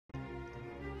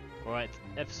Right,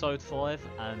 episode 5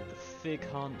 and the fig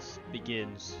hunt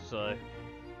begins. So,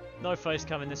 no face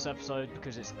cam in this episode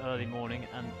because it's early morning,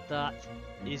 and that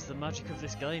is the magic of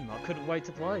this game. I couldn't wait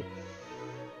to play.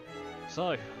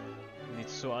 So, we need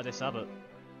to sort out this abbot.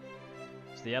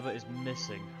 So the abbot is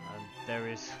missing, and there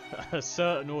is a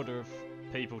certain order of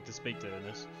people to speak to in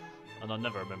this, and I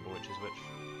never remember which is which.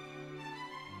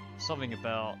 Something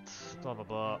about blah blah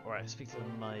blah. Right, speak to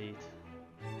the maid.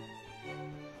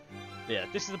 Yeah,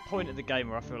 this is the point of the game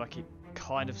where I feel like it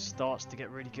kind of starts to get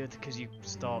really good, because you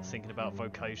start thinking about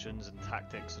vocations and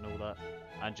tactics and all that,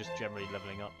 and just generally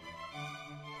leveling up.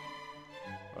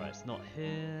 Right, it's not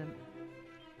him.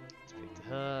 Speak to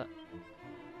her.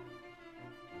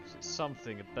 It's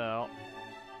something about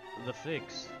the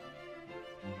figs.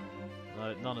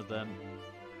 No, none of them.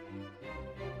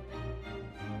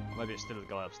 Maybe it's still the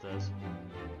guy upstairs.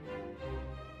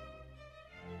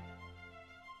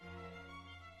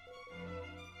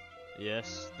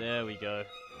 Yes, there we go.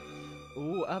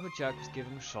 Ooh, Abberjack was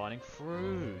given shining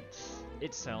fruit.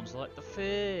 It sounds like the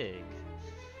fig.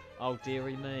 Oh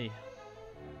dearie me.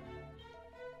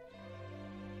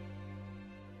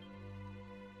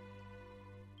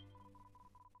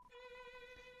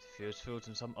 Furious fields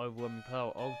and some overwhelming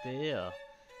power. Oh dear.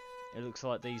 It looks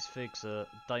like these figs are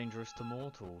dangerous to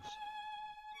mortals.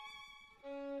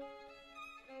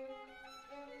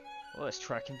 Well, let's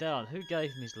track him down. Who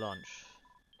gave him his lunch?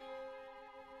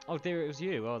 Oh dear, it was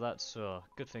you. Oh, that's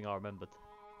good thing I remembered.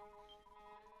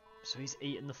 So he's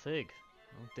eaten the fig.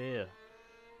 Oh dear.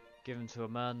 Given to a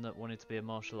man that wanted to be a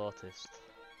martial artist.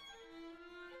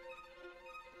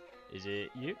 Is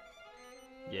it you?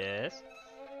 Yes.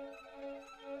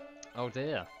 Oh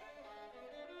dear.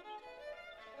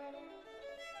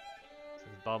 So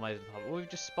the barmaid in the pub. Well, we've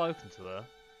just spoken to her.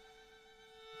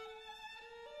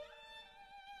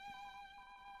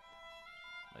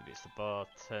 Maybe it's the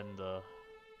bartender.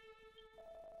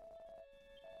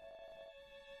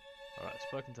 Alright,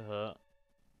 spoken to her.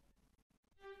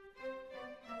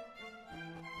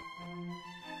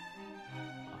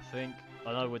 I think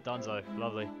I know we're donezo.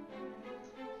 Lovely.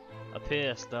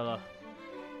 Appear, Stella.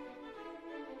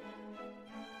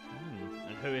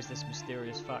 And who is this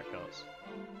mysterious fat guts?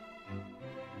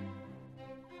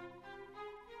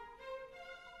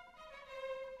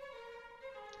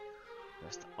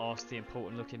 Best ask the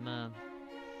important looking man.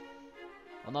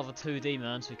 Another 2D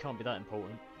man, so he can't be that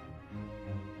important.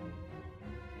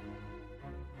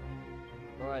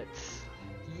 Right.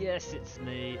 Yes, it's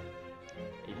me.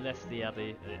 It left the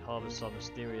abbey and it harbours some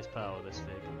mysterious power, this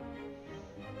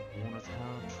fig. One of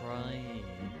our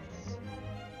trades.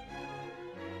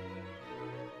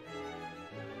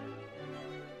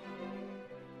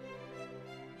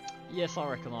 Yes, I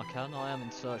reckon I can. I am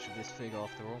in search of this fig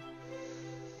after all.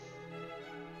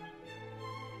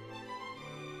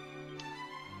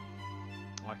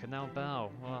 I can now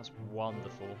bow. Well, that's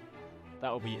wonderful.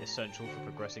 That will be essential for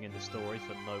progressing in the story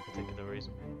for no particular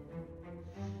reason.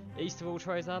 East of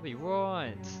Alltrades Abbey,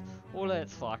 right. Well,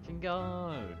 let's fucking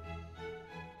go.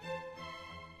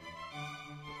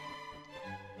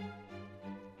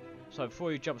 So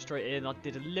before you jump straight in, I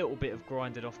did a little bit of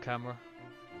grinding off camera.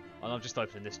 And I'm just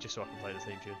opening this just so I can play the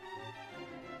theme tune.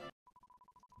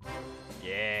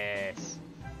 Yes!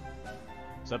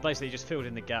 So basically just filled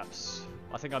in the gaps.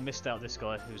 I think I missed out this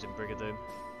guy who's in Brigadoon.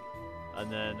 And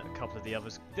then a couple of the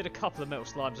others. Did a couple of metal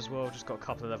slimes as well, just got a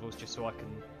couple of levels just so I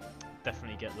can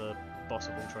definitely get the boss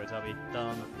of Alltrades Abbey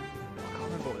done. I can't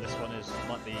remember what this one is, it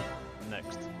might be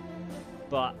next.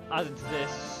 But adding to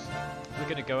this, we're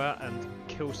going to go out and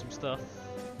kill some stuff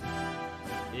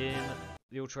in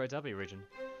the Alltrades Abbey region.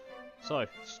 So,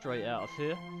 straight out of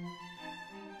here.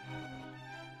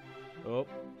 Oh,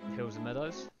 hills and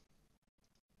meadows.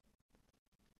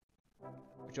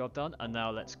 Good job done, and now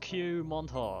let's cue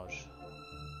montage.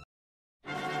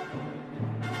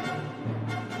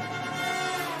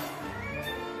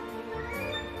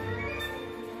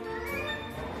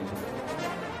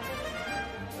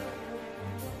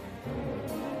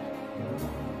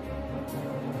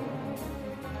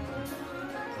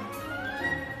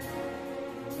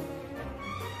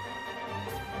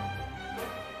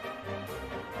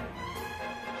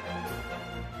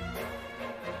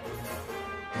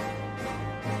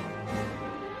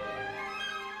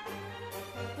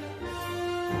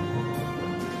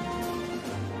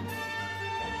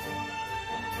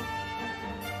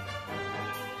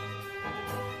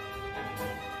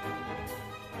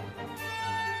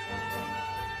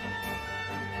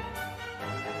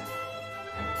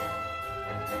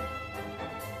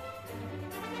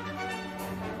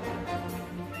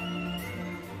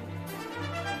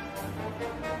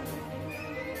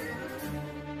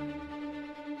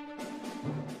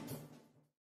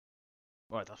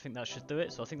 Right, I think that should do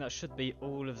it. So I think that should be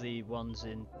all of the ones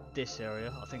in this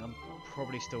area. I think I'm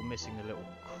probably still missing the little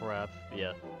crab.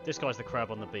 Yeah, this guy's the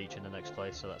crab on the beach in the next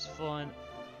place, so that's fine.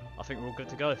 I think we're all good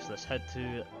to go, so let's head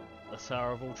to the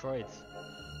Tower of Alltrades.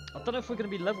 I don't know if we're going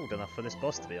to be leveled enough for this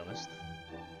boss, to be honest.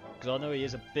 Because I know he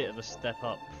is a bit of a step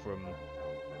up from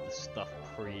the stuff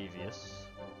previous.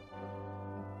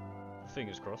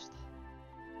 Fingers crossed.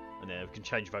 And yeah, we can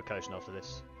change vocation after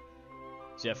this.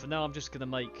 So yeah, for now I'm just going to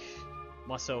make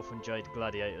myself and Jade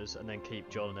gladiators, and then keep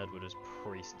John and Edward as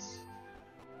priests.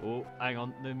 Oh, hang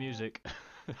on, new music.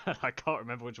 I can't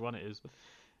remember which one it is.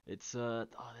 It's oh,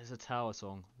 there's a tower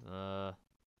song.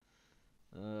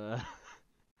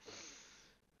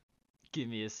 Give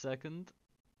me a second.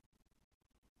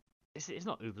 It's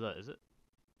not Oublet, is it?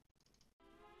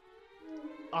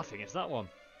 I think it's that one.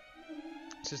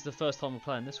 This is the first time we're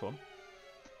playing this one.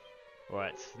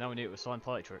 Right, now we need to assign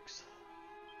party tricks.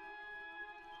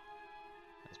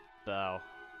 Let's bow.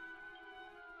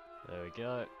 There we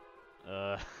go.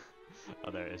 Oh,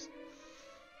 there it is.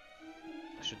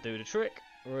 I should do the trick.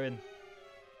 We're in.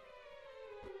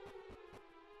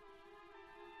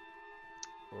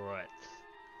 Right.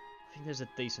 I think there's a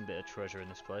decent bit of treasure in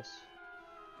this place.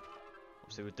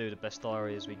 Obviously we'll do the best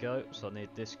diary as we go, so I need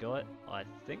this guy, I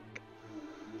think.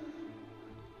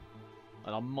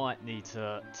 And I might need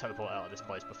to teleport out of this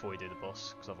place before we do the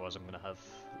boss, because otherwise I'm going to have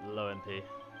low MP.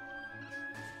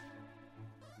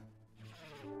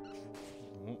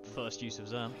 Ooh, first use of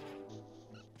Zam.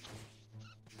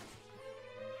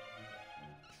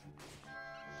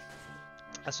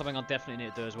 That's something I definitely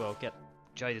need to do as well, get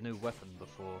Jade a new weapon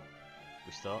before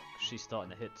we start. She's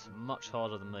starting to hit much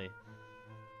harder than me.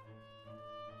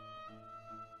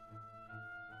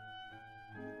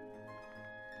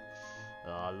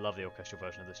 Oh, I love the orchestral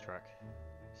version of this track.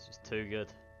 It's just too good.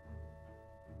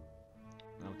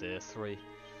 Oh dear, 3.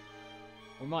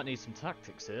 We might need some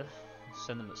tactics here.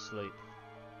 Send them at sleep.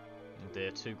 Oh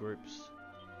dear, 2 groups.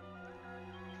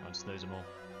 Try and snooze them all.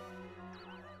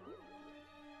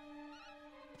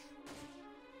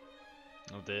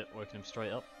 Oh dear, waking him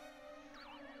straight up.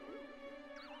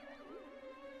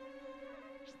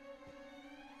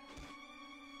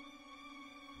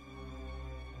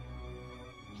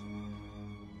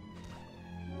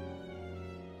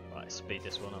 Right, speed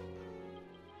this one up.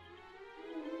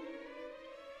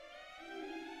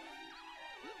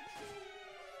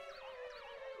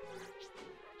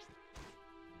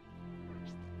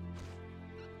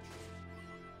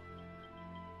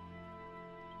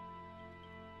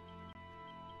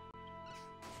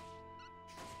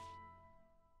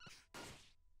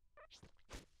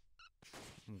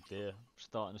 Oh dear,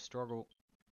 starting to struggle.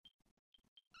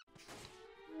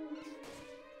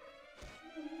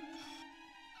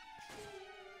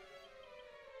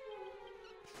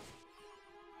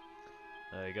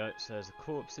 There you go, so there's the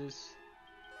corpses.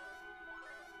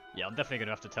 Yeah, I'm definitely going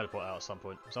to have to teleport out at some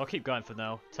point. So I'll keep going for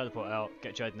now, teleport out,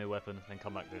 get Jade a new weapon, then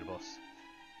come back to the boss.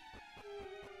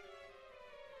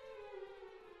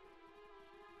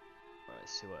 Right,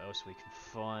 let's see what else we can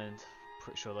find.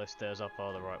 Pretty sure those stairs up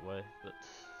are the right way, but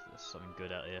there's something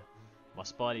good out here. My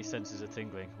spidey senses are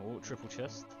tingling. Oh, triple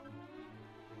chest.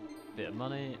 Bit of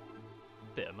money.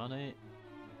 Bit of money.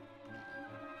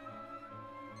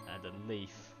 And a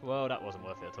leaf. Well, that wasn't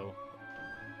worth it at all.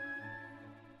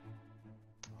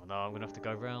 Oh no, I'm going to have to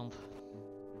go round.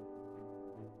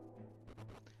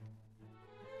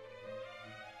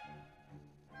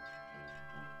 I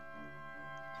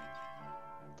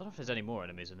don't know if there's any more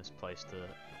enemies in this place to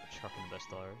chuck in the best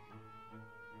diary.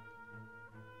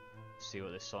 See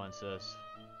what this sign says.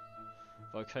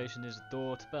 Vocation is a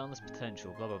door to boundless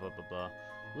potential. Blah blah blah blah blah.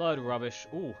 Load of rubbish.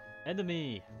 Ooh,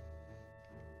 enemy.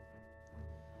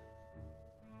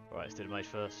 Right, let's do the mage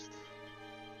first.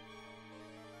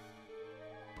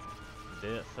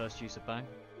 Do it. First use of bang.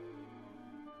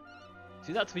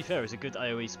 See, that to be fair is a good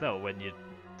AoE spell when you're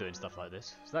doing stuff like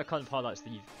this. So that kind of highlights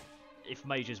the if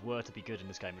mages were to be good in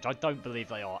this game, which I don't believe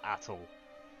they are at all.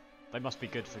 They must be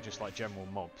good for just like general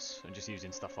mobs and just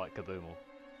using stuff like Kaboomal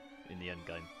in the end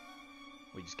game.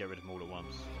 We just get rid of them all at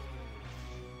once.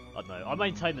 I don't know. I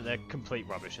maintain that they're complete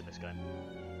rubbish in this game.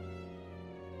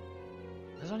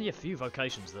 There's only a few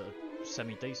vocations that are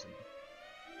semi-decent.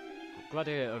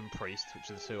 Gladiator and Priest, which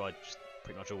are the 2 I just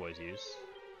pretty much always use.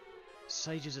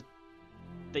 Sages are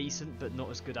decent, but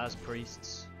not as good as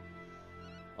Priests.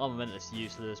 Armamentalist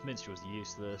useless, Minstrels are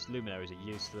useless, Luminaries are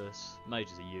useless,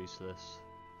 Mages are useless.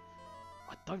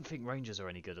 I don't think Rangers are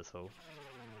any good at all.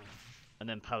 And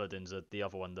then Paladins are the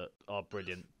other one that are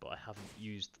brilliant, but I haven't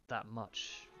used that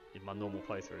much in my normal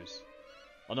playthroughs.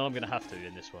 I know I'm going to have to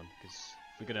in this one, because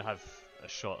if we're going to have a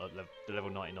shot at the level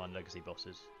 99 legacy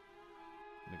bosses.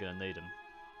 We're gonna need them.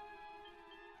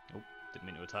 Oh, didn't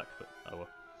mean to attack, but oh well.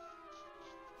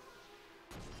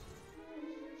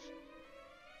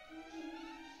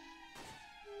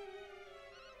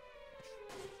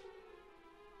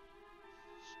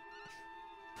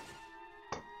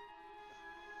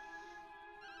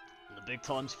 And the big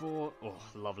 ×4. Oh,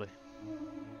 lovely.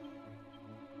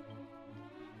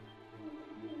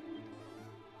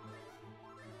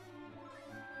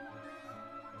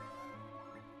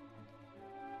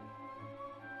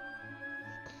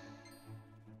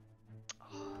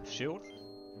 Shield?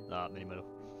 Ah, mini medal.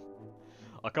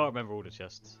 I can't remember all the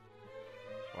chests.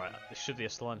 Right, this should be a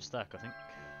slime stack, I think.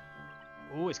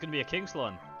 Oh, it's going to be a king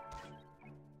slime.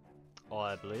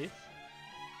 I believe.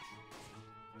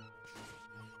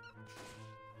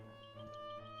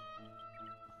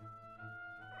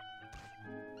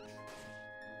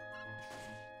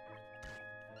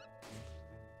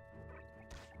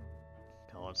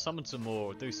 Come on, summon some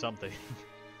more, do something.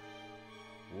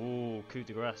 Ooh, coup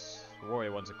de grace. The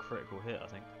warrior one's a critical hit, I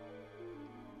think.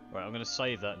 Right, I'm going to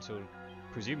save that until,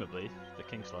 presumably, the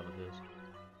king slime appears.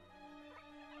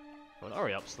 Come on,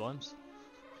 hurry up, slimes.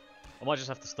 I might just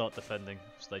have to start defending,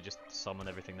 so they just summon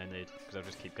everything they need, because they'll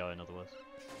just keep going otherwise.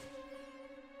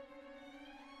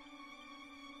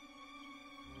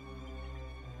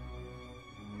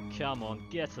 Come on,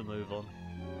 get a move on.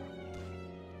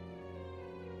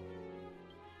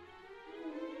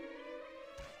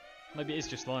 Maybe it is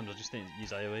just slimes, I just didn't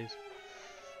use AoEs.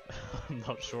 I'm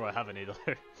not sure I have any though.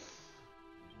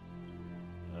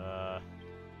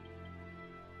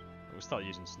 We'll start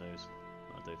using snooze.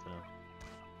 That'll do for now.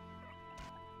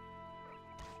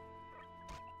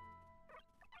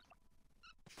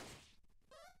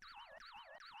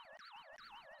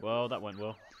 Well, that went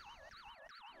well.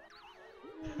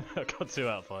 I got 2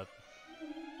 out of 5.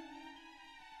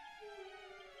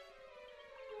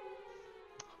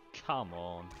 Come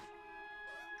on.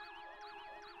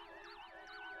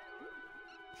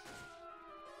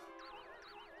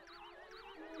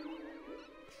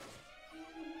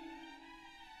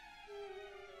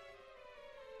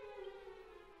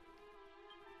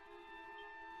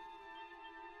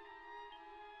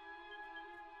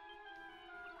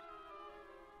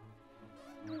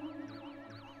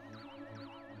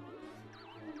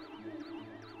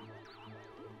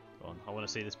 I want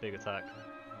to see this big attack.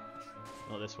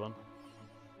 Not this one.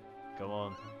 Come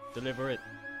on, deliver it.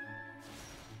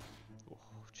 Oh,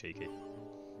 cheeky.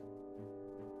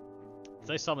 If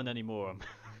they summon any more, I'm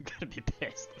gonna be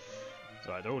pissed. It's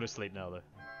alright, they're all asleep now though.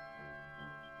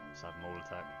 Let's have them all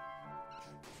attack.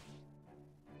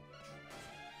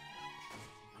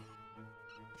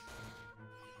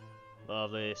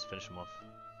 Lovely, let's finish them off.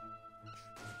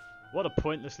 What a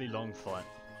pointlessly long fight.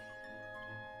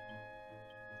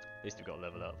 At least we've got a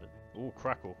level out of it. Ooh,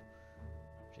 crackle.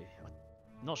 Gee,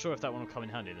 I'm not sure if that one will come in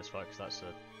handy in this fight, because that's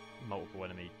a multiple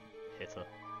enemy hitter.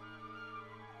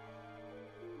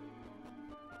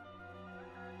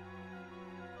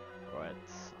 Right,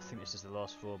 I think this is the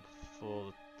last floor before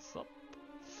the top.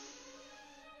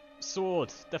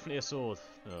 Sword! Definitely a sword.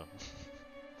 Oh.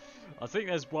 I think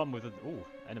there's one with a... Ooh,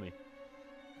 enemy.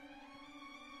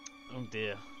 Oh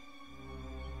dear.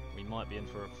 We might be in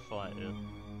for a fight here.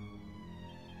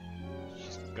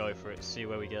 Just go for it, see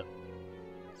where we get.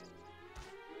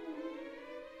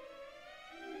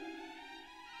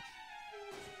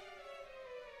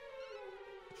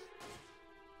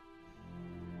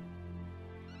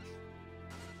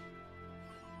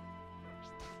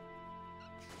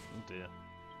 Oh dear.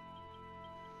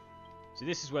 See,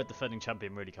 this is where defending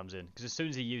champion really comes in, because as soon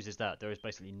as he uses that, there is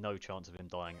basically no chance of him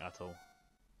dying at all.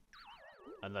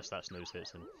 Unless that snooze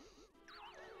hits him.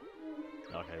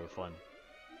 Okay, we're fine.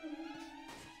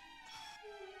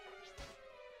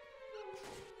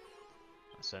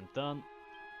 That's then done.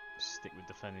 Stick with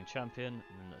defending champion,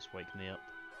 and then let's wake me up.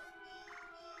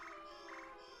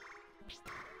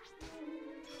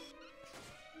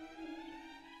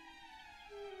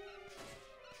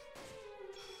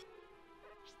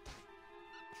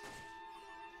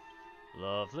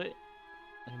 Lovely.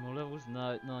 Any more levels?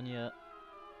 No, none yet.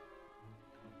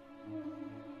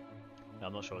 No,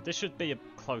 I'm not sure. This should be a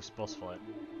close boss fight,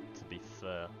 to be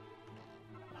fair.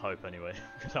 I hope anyway,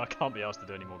 because I can't be asked to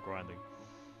do any more grinding.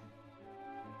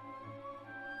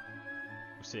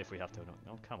 We'll see if we have to or not.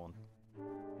 Oh, come on.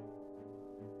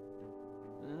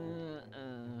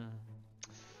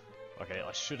 Okay,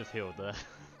 I should have healed there.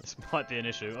 This might be an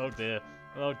issue. Oh dear.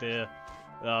 Oh dear.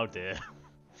 Oh dear.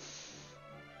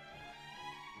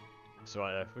 It's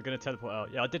alright though. We're going to teleport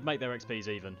out. Yeah, I did make their XPs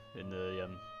even in the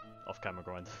off-camera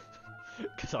grind.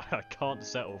 Because I can't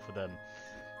settle for them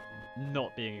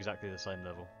not being exactly the same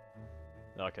level.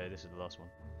 Okay, this is the last one.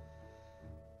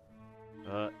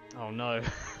 Oh no,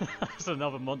 that's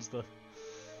another monster.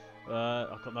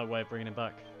 I've got no way of bringing him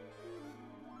back.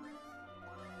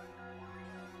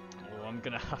 Oh, I'm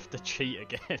gonna have to cheat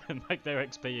again and make their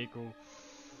XP equal.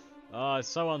 Ah, it's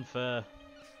so unfair.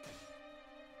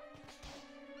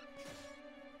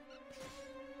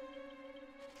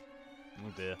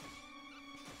 Oh dear.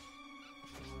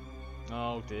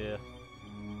 Oh dear.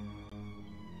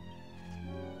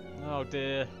 Oh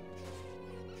dear.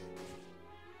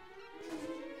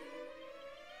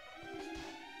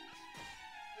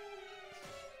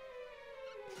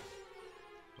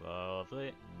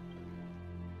 Lovely.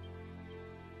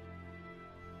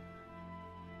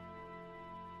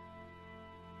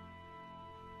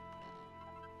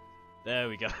 There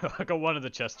we go. I got one of the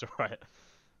chests right.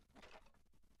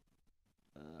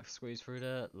 Squeeze through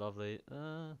there. Lovely.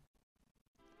 Oh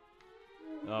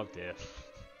dear.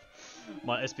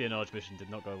 My espionage mission did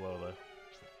not go well though.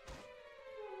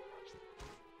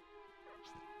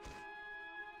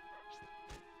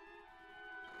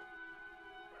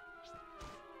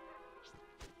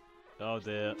 Oh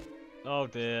dear. Oh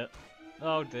dear.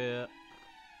 Oh dear.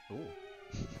 Ooh.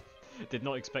 Did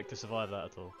not expect to survive that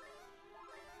at all.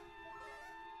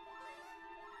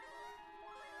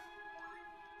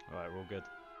 Alright, we're all good.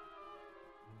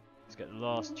 Let's get the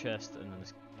last chest and then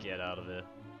let's get out of here.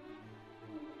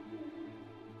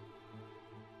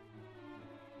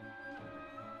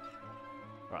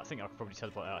 Right, I think I could probably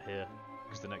teleport out here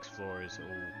because the next floor is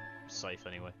all safe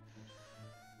anyway.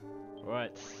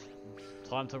 Right,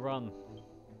 time to run.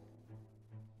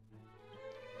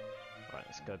 Right,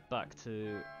 let's go back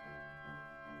to...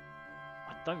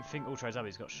 I don't think Alltrades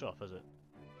Abbey's got a shop, has it?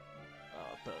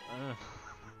 But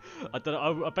I don't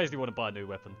know. I basically want to buy a new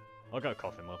weapon. I'll go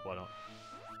coffin one. Why not?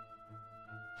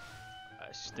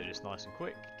 Let's just do this nice and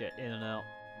quick. Get in and out.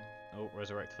 Oh,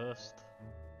 resurrect first.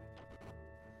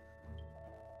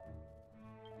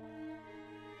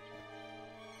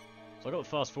 So I got the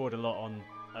fast forward a lot on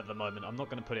at the moment. I'm not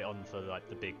going to put it on for like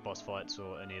the big boss fights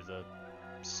or any of the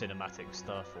cinematic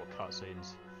stuff or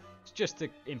cutscenes. It's just to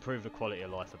improve the quality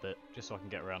of life a bit, just so I can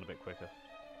get around a bit quicker.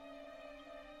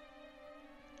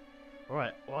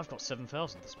 Right, well I've got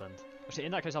 7,000 to spend. Actually,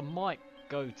 in that case I might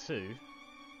go to...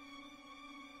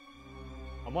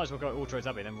 I might as well go to Alltrades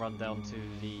Abbey and then run down to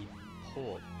the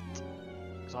port.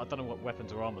 Because I don't know what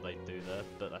weapons or armour they do there,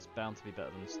 but that's bound to be better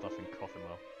than stuff in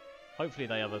Coffinwell. Hopefully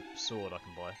they have a sword I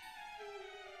can buy.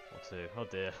 Or two. Oh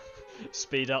dear.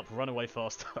 Speed up, run away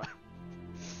faster.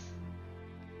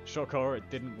 Shock horror, it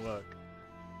didn't work.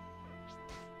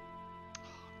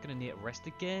 I'm gonna need a rest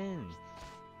again.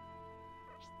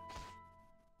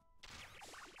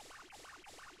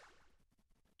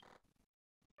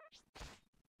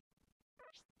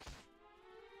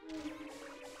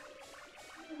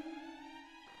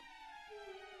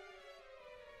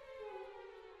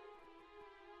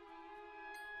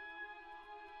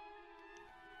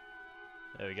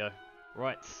 There we go.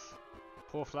 Right.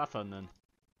 Poor Flathun then.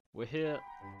 We're here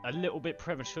a little bit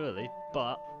prematurely,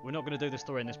 but we're not going to do the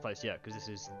story in this place yet, because this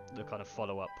is the kind of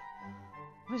follow-up.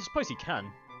 I suppose you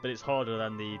can, but it's harder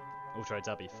than the Alltrades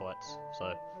Abbey fights,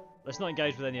 so let's not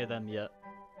engage with any of them yet.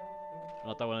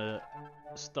 And I don't want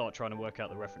to start trying to work out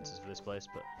the references for this place,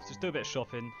 but let's just do a bit of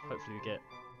shopping. Hopefully we get...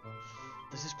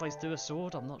 Does this place do a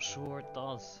sword? I'm not sure it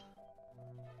does.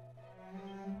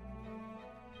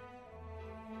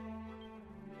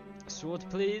 Sword,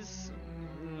 please?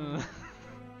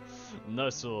 No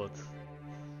sword.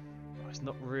 Oh, it's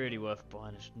not really worth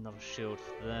buying another shield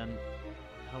for them.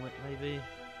 Helmet, maybe?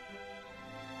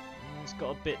 Oh, it's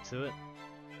got a bit to it.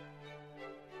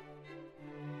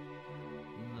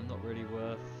 Not really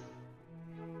worth.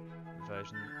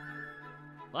 Evasion.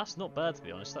 That's not bad, to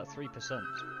be honest. That 3% is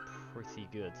pretty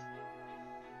good.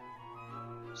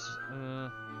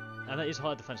 And that is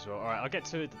high defense as well. Alright, I'll get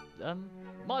to it.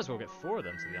 Might as well get 4 of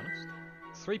them, to be honest.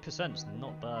 3% is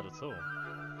not bad at all.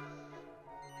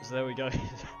 So there we go.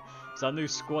 It's our new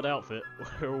squad outfit.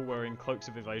 We're all wearing cloaks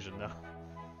of evasion now.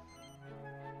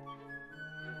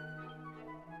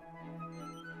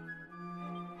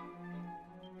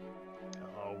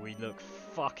 Oh, we look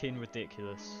fucking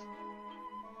ridiculous.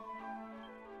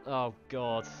 Oh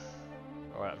god.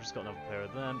 Alright, I've just got another pair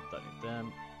of them. Don't need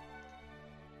them.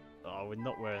 Oh, we're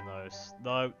not wearing those.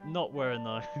 No, not wearing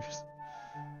those.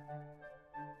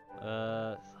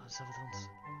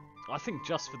 I think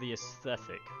just for the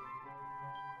aesthetic,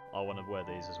 I want to wear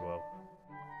these as well.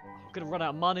 I'm gonna run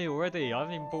out of money already. I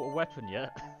haven't even bought a weapon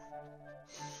yet.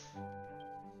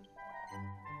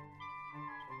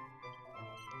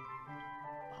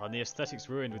 and the aesthetic's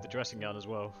ruined with the dressing gown as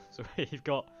well. So you've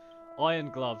got iron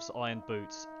gloves, iron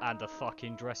boots, and a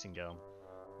fucking dressing gown.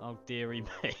 Oh dearie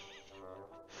me.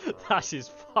 That is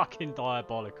fucking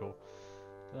diabolical.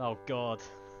 Oh god.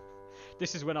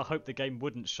 This is when I hope the game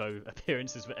wouldn't show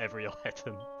appearances for every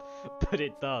item. But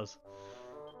it does.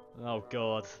 Oh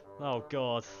god. Oh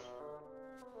god.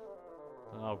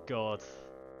 Oh god.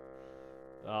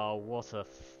 Oh, what a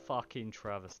fucking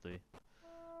travesty.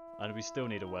 And we still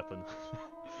need a weapon.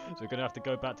 So we're gonna have to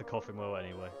go back to Coffin Well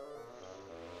anyway.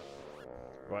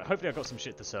 Right, hopefully I've got some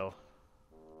shit to sell.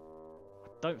 I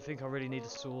don't think I really need a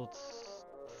sword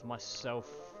for myself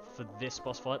for this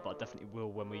boss fight, but I definitely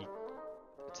will when we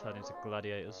turn into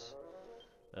gladiators.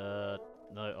 No,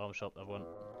 arm shop, I want.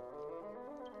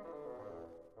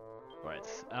 Right,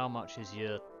 how much is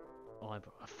your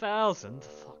eyebrow? 1,000?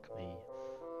 Fuck me.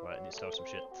 Right, I need to sell some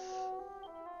shit.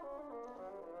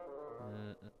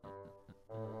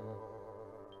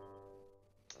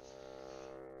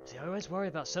 See, I always worry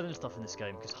about selling stuff in this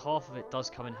game because half of it does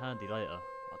come in handy later.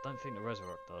 I don't think the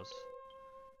Resurrect does.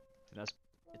 I think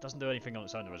it doesn't do anything on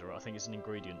its own, the Resurrect. I think it's an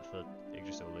ingredient for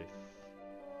Yggdrasil leaf.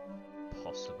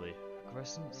 Possibly.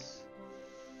 Crescents?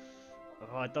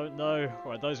 Oh, I don't know.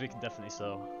 Right, those we can definitely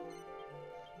sell.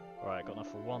 Right, got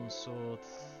enough for one sword.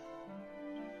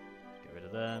 Get rid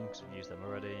of them because we've used them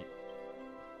already.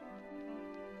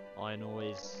 Iron ore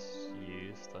is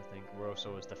used, I think. Royal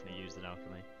sword is definitely used in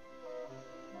alchemy.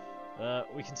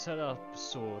 We can sell our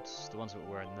swords, the ones that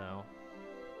we're wearing now.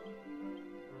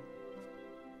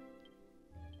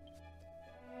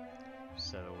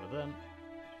 Sell all of them.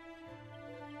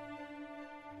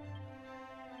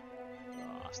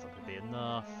 Ah, that's not going to be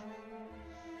enough.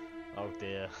 Oh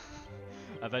dear.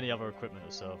 Have any other equipment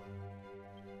to sell?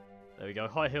 There we go.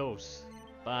 High heels.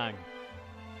 Bang.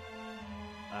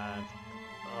 And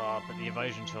but the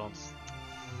evasion chance.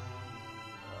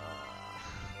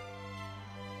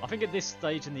 I think at this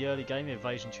stage in the early game, the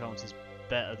evasion chance is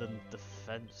better than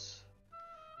defense.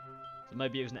 So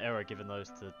maybe it was an error giving those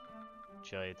to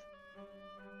Jade.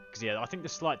 Because yeah, I think the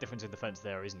slight difference in defense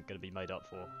there isn't going to be made up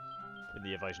for in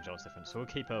the evasion chance difference. So we'll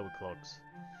keep her with clogs.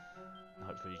 And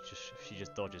hopefully she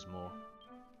just dodges more.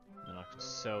 Then I can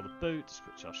sell the boots,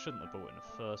 which I shouldn't have bought in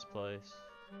the first place.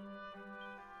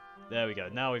 There we go.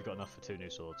 Now we've got enough for 2 new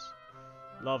swords.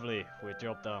 Lovely. We're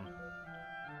job done.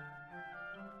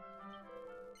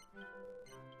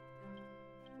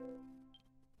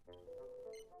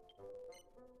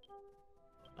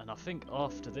 And I think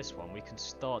after this one we can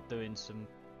start doing some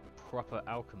proper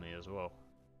alchemy as well.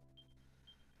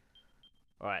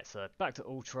 Alright, so back to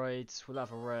Alltrades, we'll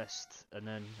have a rest, and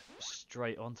then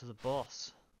straight on to the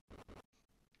boss.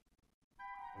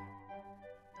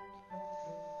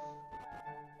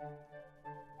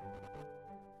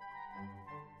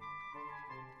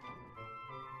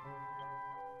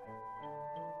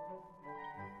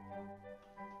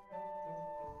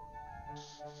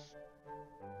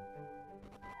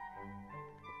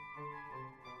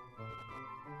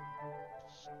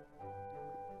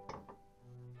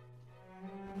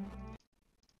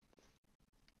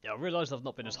 Yeah, I realised I've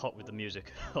not been as hot with the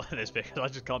music on this bit because I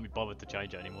just can't be bothered to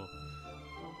change it anymore.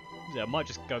 Yeah, I might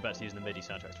just go back to using the MIDI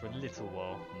soundtracks for a little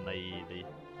while, maybe.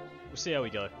 We'll see how we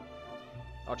go.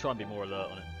 I'll try and be more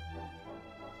alert on it.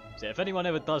 So yeah, if anyone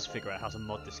ever does figure out how to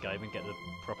mod this game and get the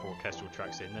proper orchestral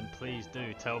tracks in, then please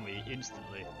do tell me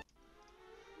instantly.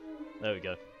 There we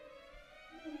go.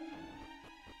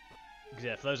 Because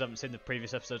yeah, for those who haven't seen the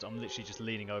previous episodes, I'm literally just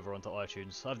leaning over onto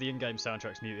iTunes. I have the in-game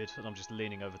soundtracks muted, and I'm just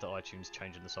leaning over to iTunes,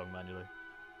 changing the song manually.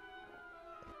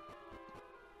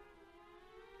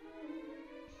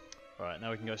 Alright,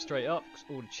 now we can go straight up, because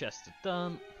all the chests are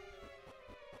done.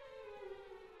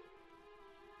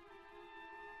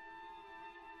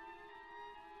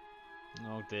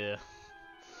 Oh dear.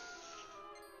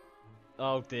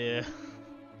 Oh dear.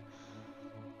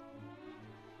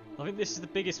 I think this is the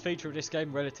biggest feature of this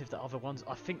game relative to other ones.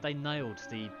 I think they nailed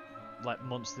the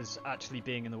monsters actually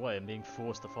being in the way and being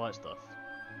forced to fight stuff.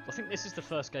 I think this is the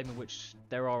first game in which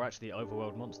there are actually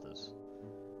overworld monsters.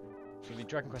 So the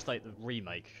Dragon Quest VIII, the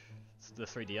remake, the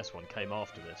 3DS one, came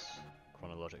after this,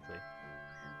 chronologically.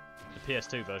 The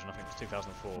PS2 version I think was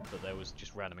 2004, but there was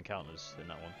just random encounters in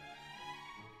that one.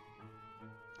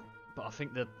 But I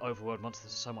think the overworld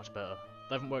monsters are so much better.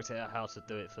 They haven't worked out how to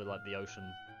do it for the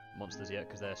ocean monsters yet,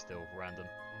 because they're still random,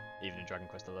 even in Dragon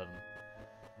Quest XI.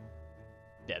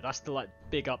 Yeah, that's the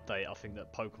big update I think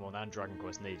that Pokemon and Dragon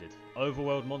Quest needed.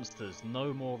 Overworld monsters,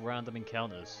 no more random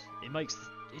encounters. It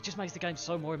just makes the game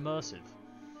so more immersive.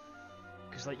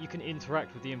 Because you can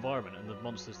interact with the environment and the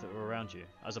monsters that are around you,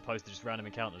 as opposed to just random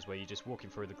encounters where you're just walking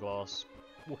through the grass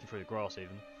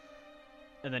even.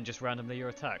 and then just randomly you're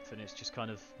attacked, and it's just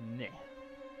kind of meh.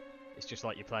 It's just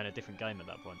like you're playing a different game at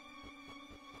that point.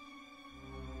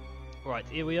 Right,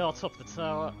 here we are, top of the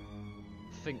tower.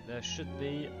 I think there should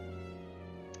be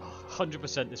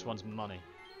 100% this one's money.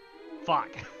 Fuck!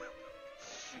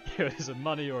 It is a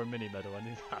money or a mini medal, I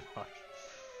knew that much.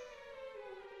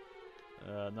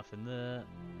 Nothing there.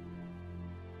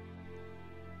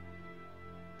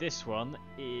 This one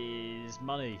is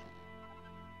money.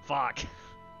 Fuck!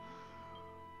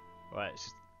 Right,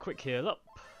 just quick heal up.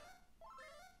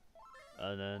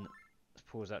 And then let's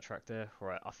pause that track there.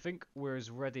 Right, I think we're as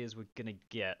ready as we're gonna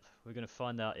get. We're gonna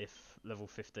find out if level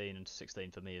 15 and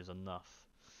 16 for me is enough.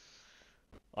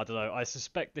 I don't know, I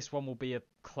suspect this one will be a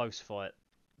close fight,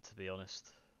 to be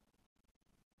honest.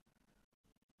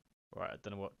 Right, I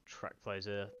don't know what track plays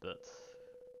here, but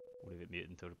we'll leave it muted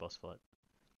until the boss fight.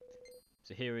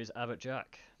 So here is Abbot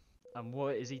Jack. And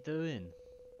what is he doing?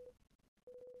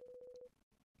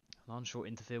 None shall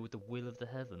interfere with the will of the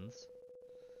heavens.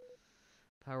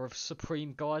 Power of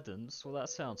supreme guidance? Well, that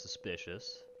sounds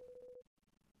suspicious.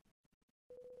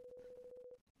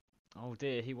 Oh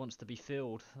dear, he wants to be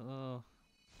filled. Oh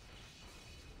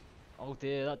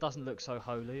dear, that doesn't look so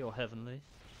holy or heavenly.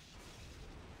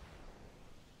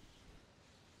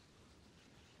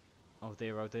 Oh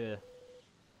dear, oh dear.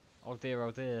 Oh dear,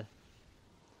 oh dear.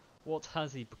 What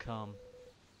has he become?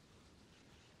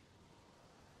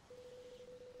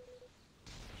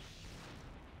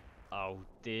 Oh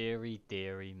dearie,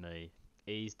 dearie me.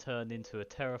 He's turned into a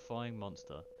terrifying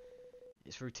monster.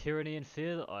 It's through tyranny and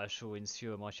fear that I shall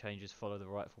ensure my changes follow the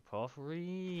rightful path.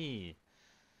 Whee!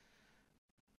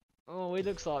 Oh, it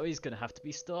looks like he's going to have to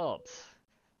be stopped.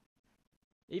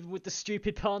 Even with the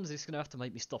stupid puns, he's going to have to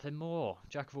make me stop him more.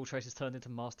 Jack of all trades has turned into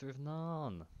master of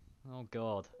none. Oh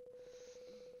god.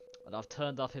 And I've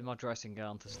turned up in my dressing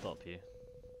gown to stop you.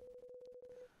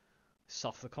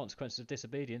 Suffer the consequences of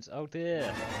disobedience. Oh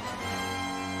dear.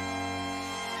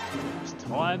 It's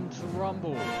time to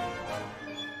rumble.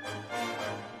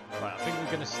 Right, I think we're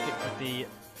going to stick with the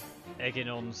egging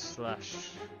on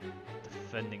slash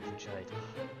defending for Jade.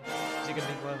 Is it going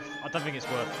to be worth... I don't think it's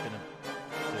worth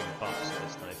doing buffs at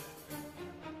this stage.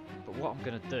 But what I'm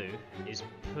going to do is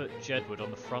put Jedward on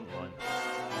the front line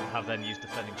and have them use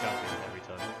defending champion every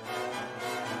turn.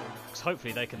 Because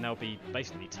hopefully they can now be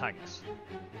basically tanks.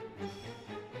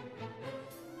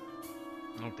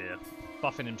 Oh dear.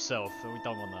 Buffing himself, we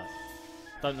don't want that.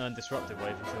 Don't learn Disruptive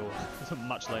Wave until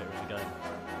much later in the game.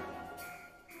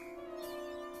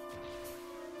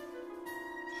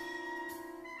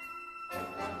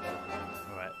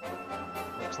 Alright.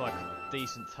 Looks like a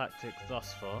decent tactic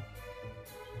thus far.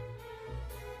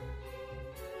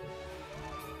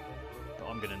 But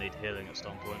I'm going to need healing at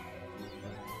some point.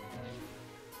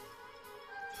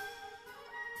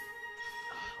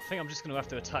 I think I'm just going to have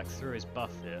to attack through his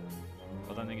buff here.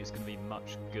 I don't think it's going to be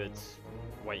much good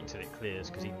waiting till it clears,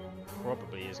 because he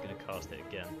probably is going to cast it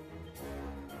again.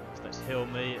 So let's heal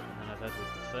me and have Edward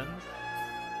defend.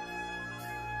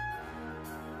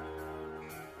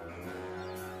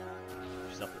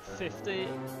 She's up at 50.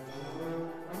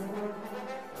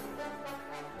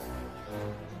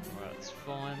 Right, that's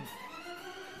fine.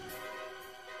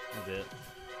 Oh dear.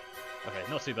 Okay,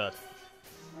 not too bad.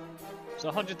 So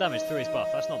 100 damage through his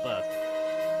buff, that's not bad.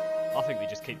 I think we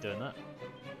just keep doing that.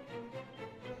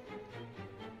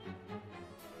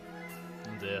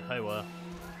 Oh dear, hey where.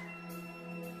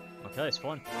 Okay, it's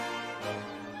fine.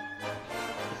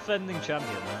 Defending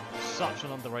champion, man. Such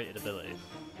an underrated ability.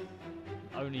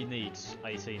 Only needs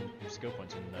 18 skill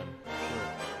points in them. Sure.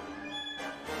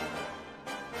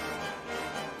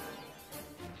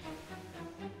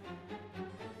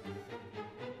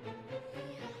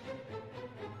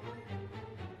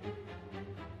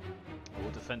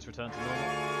 Defense return to normal.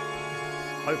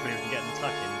 Hopefully we can get an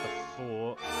attack in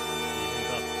before he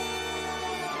rebuffs.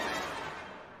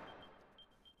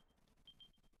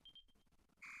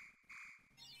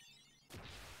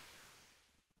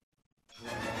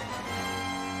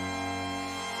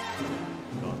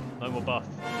 No more buff,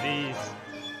 please.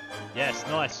 Yes,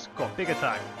 nice. Got a big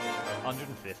attack.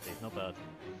 150, not bad.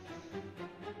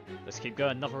 Let's keep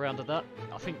going. Another round of that.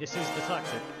 I think this is the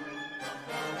tactic.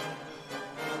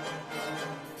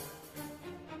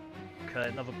 Okay,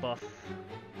 another buff.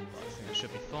 I think it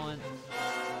should be fine.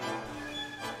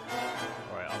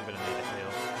 Alright, I'm going to need a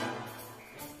heal.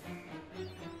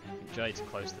 I think Jade's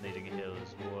close to needing a heal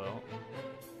as well.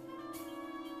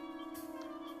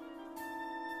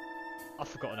 I've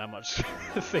forgotten how much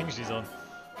thing she's on.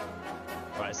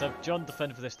 Right, so John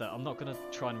defend for this now. I'm not going to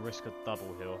try and risk a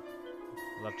double heal.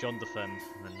 I'll have John defend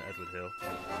and then Edward heal.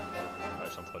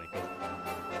 Right, sounds funny, good.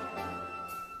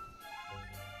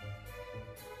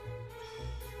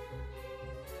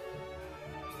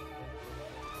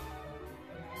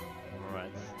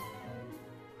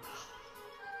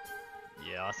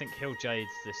 I think he'll Jade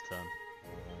this turn.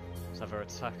 Let's have her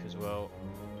attack as well.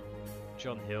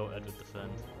 John heal, Edward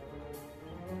defend.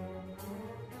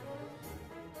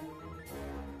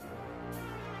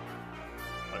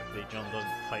 Hopefully John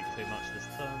doesn't take too much this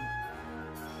turn.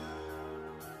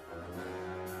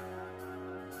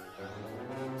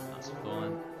 That's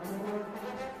fine.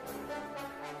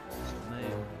 That's for me.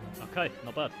 Okay,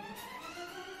 not bad.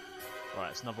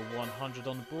 Right, it's another 100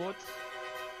 on the board.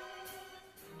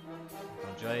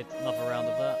 On Jade, another round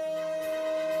of that.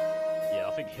 Yeah,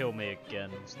 I think heal me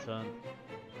again this turn.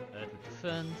 Edward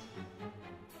defend.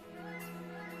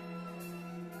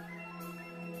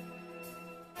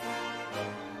 Right,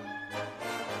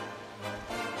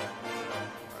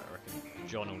 I reckon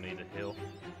John will need a heal.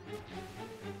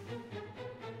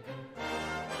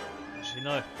 Actually,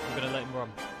 no, I'm going to let him run.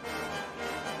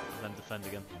 And then defend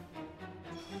again.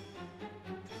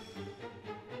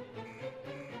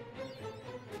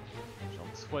 John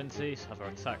 20, so have her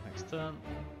attack next turn.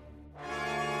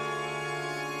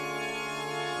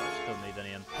 Doesn't need any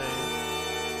MP.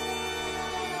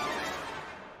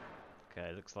 Okay,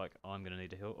 looks like I'm going to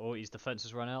need a heal. Oh, his defense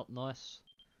has run out. Nice.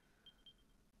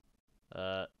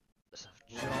 Let's have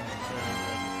John heal.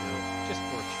 Just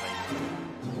for a change.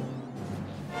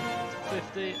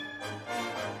 50.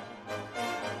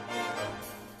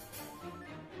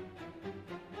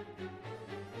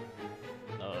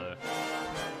 Uh-oh.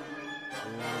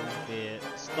 Oh dear.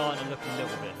 Starting to look a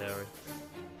little bit hairy.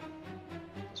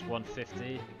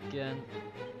 150 again.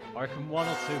 I reckon 1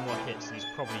 or 2 more hits and he's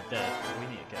probably dead. We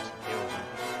need to get some heals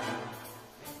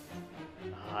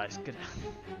in. Ah, it's good.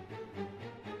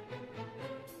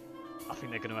 I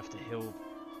think they're going to have to heal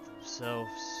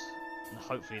themselves. And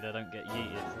hopefully they don't get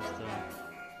yeeted this time.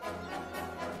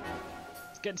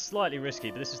 It's getting slightly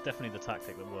risky, but this is definitely the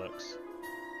tactic that works.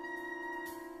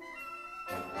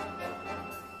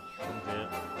 Oh dear.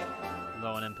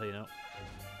 Low on MP now.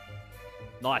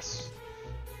 Nice!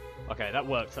 Okay, that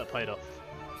worked, that paid off.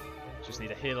 Just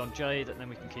need a heal on Jade and then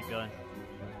we can keep going.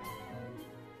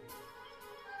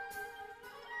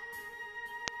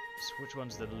 So which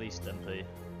one's the least MP?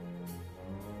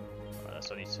 Right,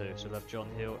 that's only 2, so we'll have John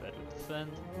heal, Edward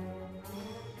defend.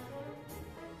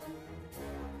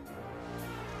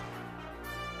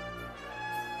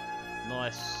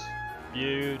 Nice.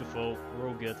 Beautiful. We're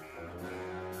all good.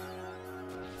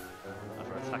 Have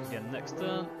her attack again next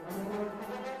turn.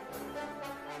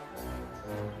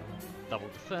 Double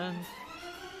defend.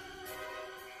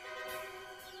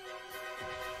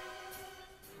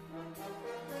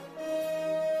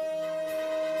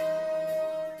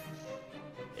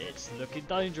 It's looking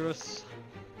dangerous.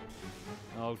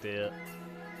 Oh dear.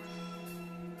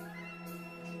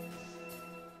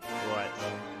 Right,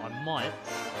 I might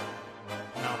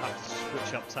now have to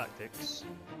switch up tactics.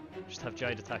 Just have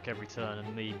Jade attack every turn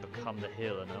and me become the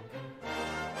healer now.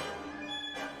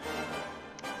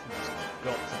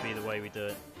 Got to be the way we do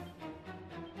it.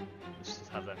 Let's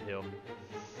just have them heal.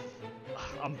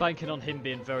 I'm banking on him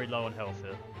being very low on health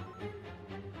here.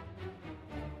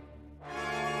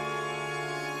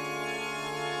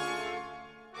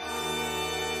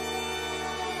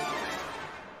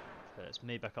 Okay, it's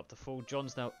me back up to full.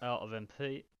 John's now out of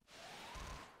MP.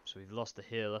 So we've lost the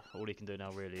healer. All he can do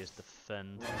now really is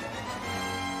defend.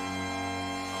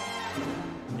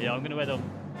 Yeah, I'm going to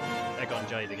egg on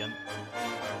Jade again.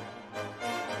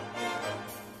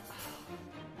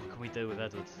 What can we do with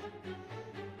Edward?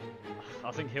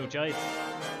 I think he'll Jade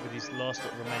with his last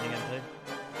remaining MP.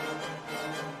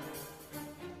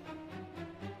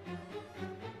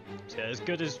 So yeah, as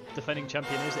good as defending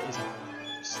champion is, it is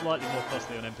slightly more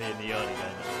costly on MP in the early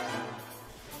game.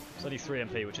 It's only 3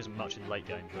 MP, which isn't much in late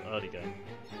game, but early game,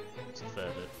 it's a fair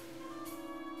bit.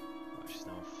 Right, she's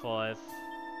now on 5.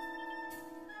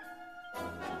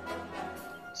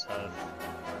 Let's have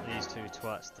these 2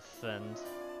 twats defend.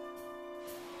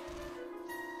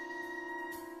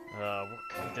 What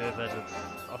can we do with Edward?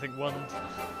 I think one...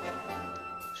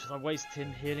 Should I waste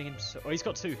him healing himself? Oh, he's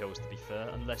got 2 heals to be fair,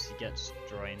 unless he gets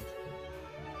drained.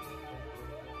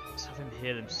 Let's have him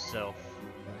heal himself.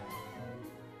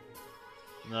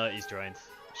 No, he's drained.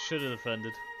 Should have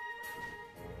defended.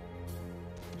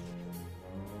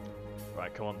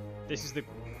 Right, come on. This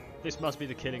must be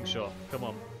the killing shot. Come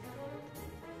on.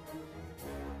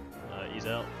 He's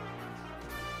out.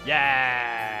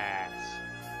 Yes!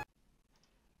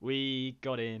 We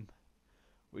got him.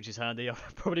 Which is handy. I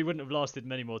probably wouldn't have lasted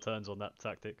many more turns on that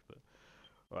tactic. But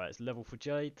right, it's level for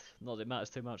Jade. Not that it matters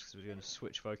too much because we're going to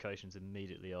switch vocations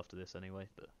immediately after this anyway.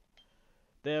 But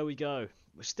there we go.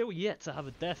 We're still yet to have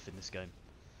a death in this game.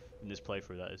 In this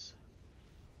playthrough, that is.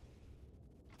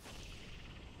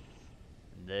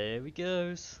 There he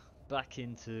goes. Back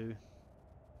into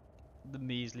the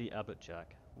measly Abbot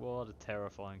Jack. What a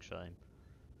terrifying shame.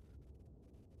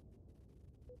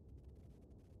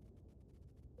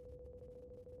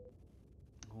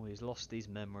 Oh, he's lost his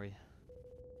memory.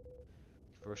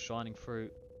 For a shining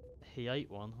fruit. He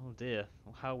ate one. Oh dear.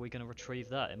 Well, how are we going to retrieve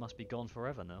that? It must be gone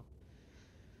forever now.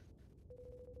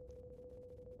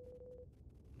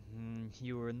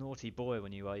 You were a naughty boy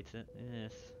when you ate it.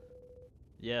 Yes.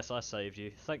 Yes, I saved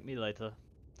you. Thank me later.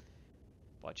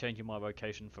 By changing my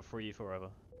vocation for free forever.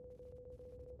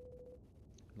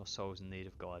 My soul's in need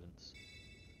of guidance.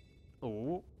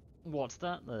 Oh, what's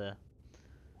that there?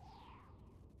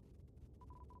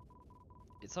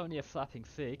 It's only a flapping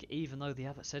fig, even though the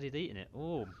abbot said he'd eaten it.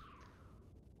 Oh,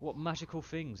 what magical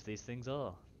things these things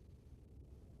are.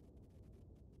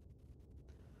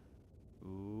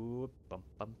 Ooh, bum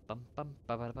bum bum bum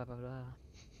ba ba ba ba ba.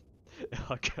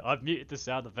 Okay, I've muted the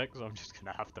sound effects, so I'm just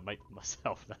gonna have to make them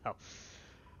myself now.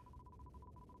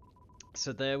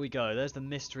 So there we go, there's the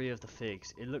mystery of the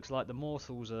figs. It looks like the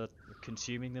mortals are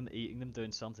consuming them, eating them,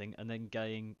 doing something, and then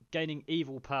gaining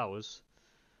evil powers.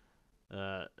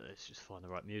 Let's just find the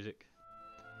right music.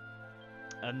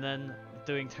 And then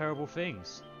doing terrible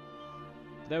things.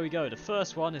 There we go, the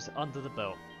first one is under the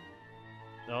belt.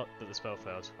 Oh, but the spell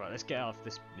fails. Right, let's get out of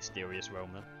this mysterious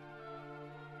realm then.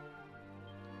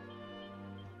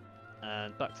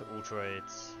 And back to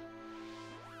Alltrades.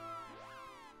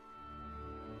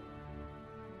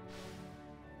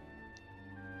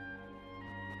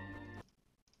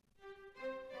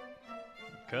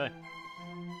 Okay.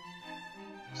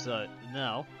 So,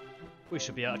 now, we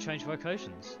should be able to change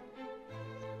vocations.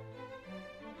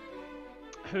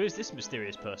 Who is this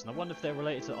mysterious person? I wonder if they're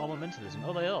related to armamentalism.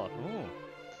 Oh, they are. Oh.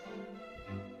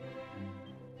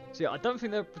 So yeah, I don't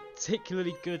think they're a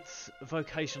particularly good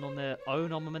vocation on their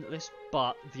own armament list,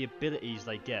 but the abilities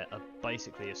they get are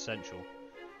basically essential.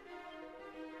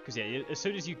 Because yeah, as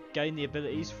soon as you gain the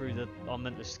abilities through the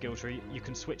armamentalist skill tree, you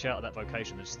can switch out of that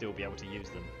vocation and still be able to use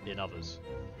them in others.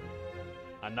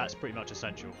 And that's pretty much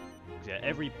essential. Because yeah,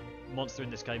 every monster in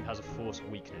this game has a force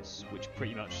weakness, which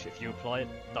pretty much, if you apply it,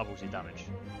 doubles your damage.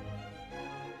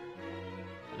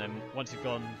 And then once you've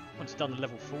done the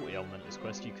level 40 armamentalist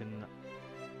quest, you can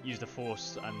use the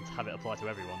force and have it apply to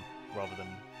everyone, rather than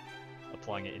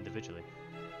applying it individually.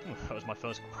 Ooh, that was my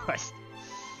first quest.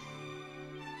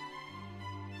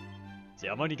 So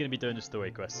yeah, I'm only going to be doing the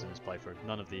story quests in this playthrough,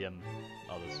 none of the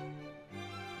others.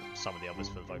 Some of the others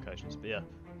for the vocations, but yeah.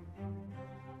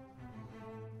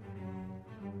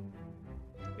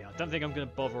 Yeah, I don't think I'm going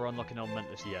to bother unlocking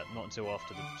Elementalist yet, not until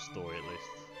after the story at least.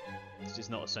 Because it's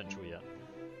not essential yet.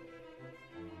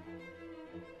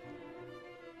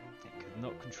 It could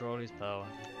not control his power.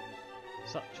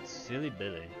 Such a silly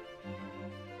Billy.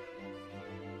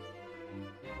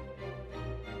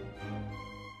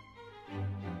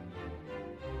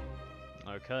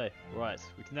 Okay, right,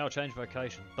 we can now change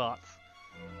vocation, but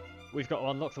we've got to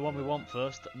unlock the one we want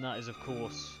first, and that is of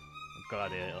course a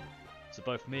gladiator. So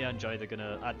both me and Jade are going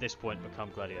to, at this point,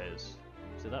 become gladiators.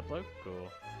 Is it that bloke, or...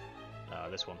 Ah,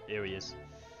 this one, here he is.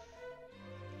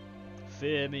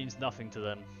 Fear means nothing to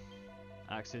them.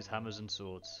 Axes, hammers and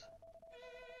swords.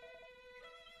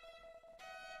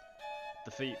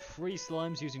 Defeat 3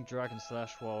 slimes using Dragon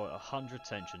Slash while at 100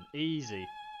 tension. Easy.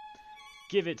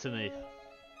 Give it to me.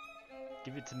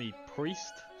 Give it to me,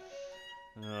 priest.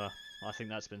 I think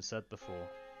that's been said before.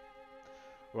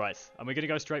 Right, and we're going to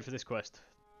go straight for this quest.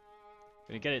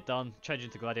 Going to get it done, change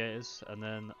into gladiators, and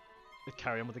then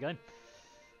carry on with the game.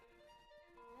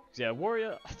 Yeah,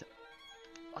 warrior...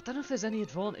 I don't know if there's any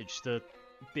advantage to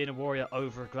being a warrior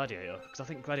over a gladiator, because I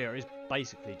think gladiator is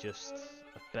basically just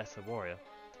a better warrior.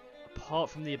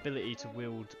 Apart from the ability to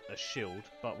wield a shield,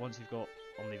 but once you've got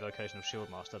Omnivocational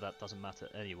Shieldmaster, that doesn't matter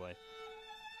anyway.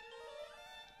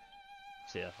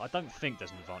 So yeah, I don't think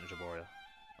there's an advantage of warrior.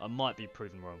 I might be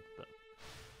proven wrong, but...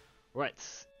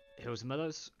 Right, Hills and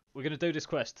Meadows. We're going to do this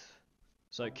quest.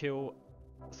 So kill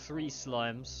 3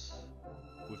 slimes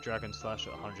with Dragon Slash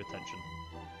at 100 tension.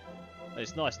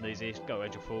 It's nice and easy. Go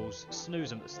Angel Falls, snooze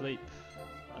them to sleep,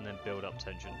 and then build up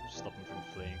tension. Stop them from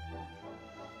fleeing.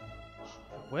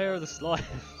 Where are the slimes?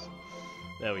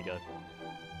 There we go.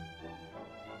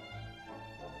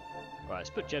 Right, let's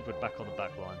put Jedward back on the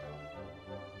back line.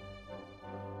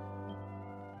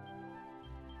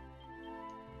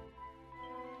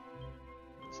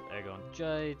 Let's egg on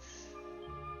Jade.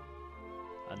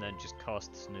 And then just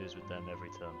cast snooze with them every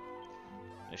turn.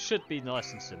 It should be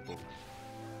nice and simple.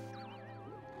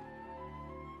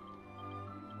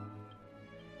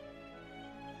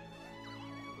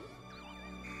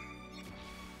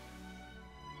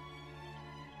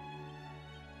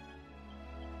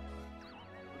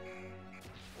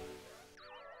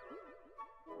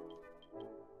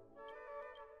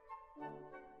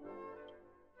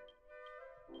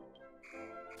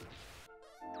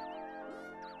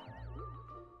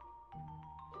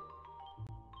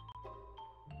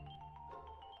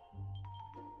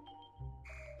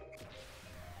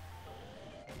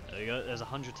 There you go, there's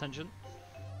 100 tension.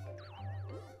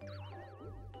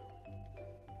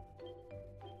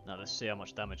 Now let's see how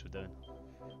much damage we're doing.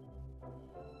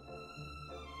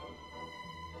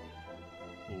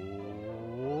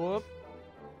 Whoop.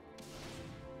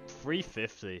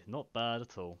 350, not bad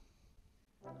at all.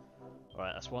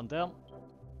 Alright, that's one down.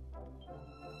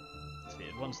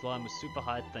 Defeated one slime with super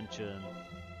high tension.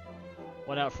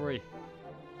 1 out of 3.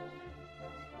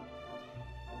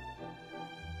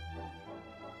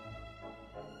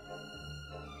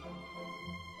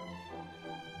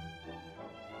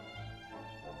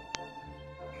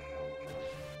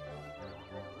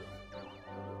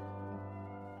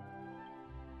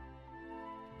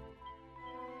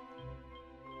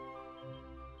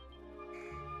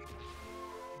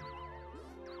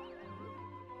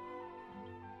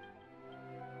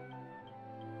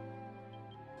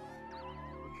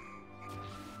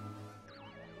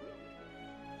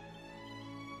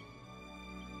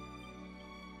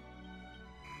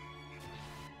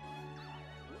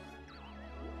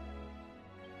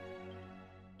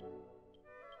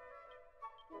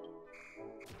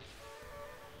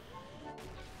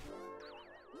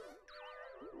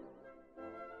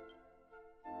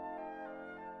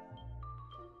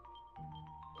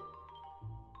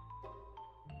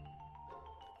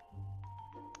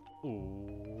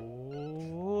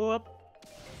 Ooh.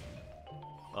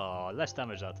 Oh, less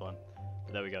damage that time.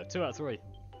 But there we go. 2 out of 3.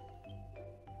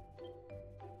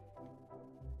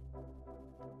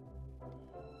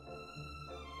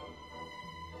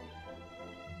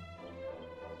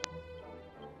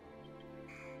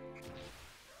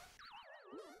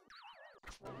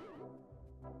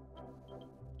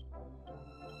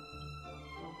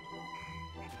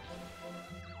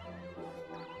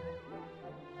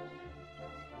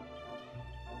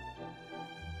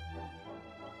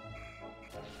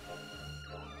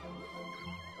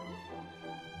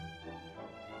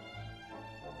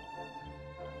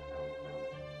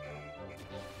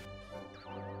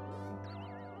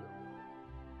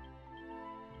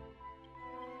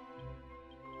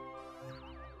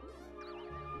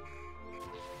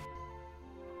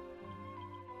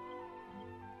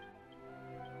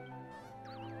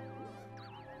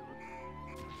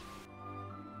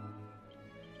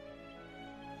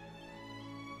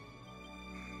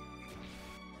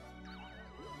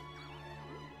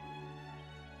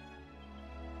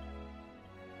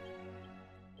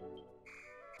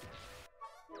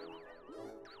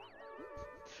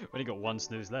 We've only got 1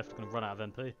 snooze left, we're going to run out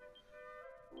of MP.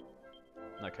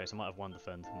 In that case, I might have 1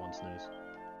 defend and 1 snooze.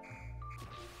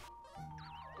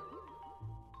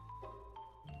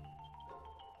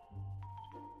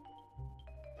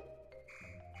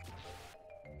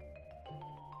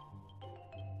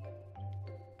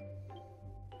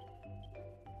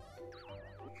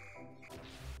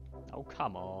 Oh,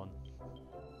 come on.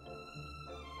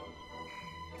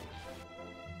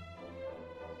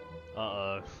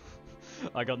 Uh-oh.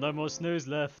 I got no more snooze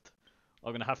left.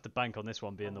 I'm gonna have to bank on this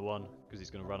one being the one, because he's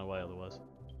gonna run away otherwise.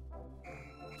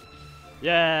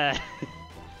 Yeah!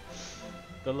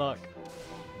 The luck.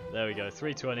 There we go,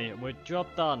 320, and we're job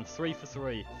done, 3 for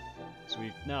 3. So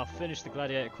we've now finished the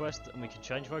gladiator quest, and we can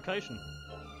change vocation.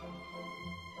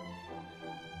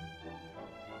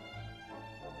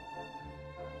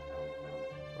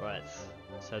 Right,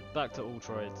 let's head back to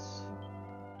Alltrades.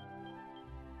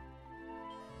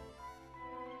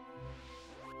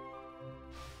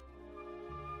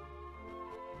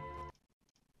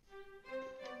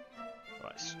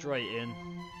 Straight in.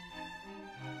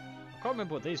 I can't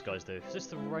remember what these guys do. Is this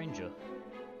the ranger?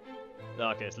 Oh,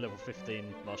 okay, it's level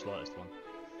 15 martial artist one.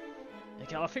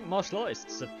 Okay, I think martial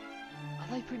artists are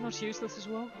they pretty much useless as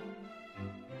well?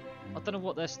 I don't know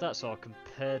what their stats are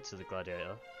compared to the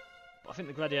gladiator. But I think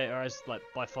the gladiator has like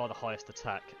by far the highest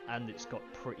attack, and it's got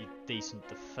pretty decent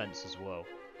defense as well.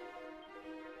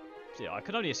 So yeah, I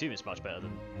can only assume it's much better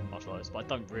than martial artists, but I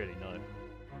don't really know.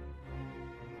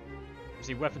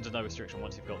 See, weapons are no restriction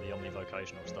once you've got the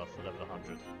omni-vocational stuff for level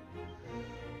 100.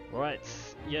 Right,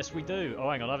 yes we do. Oh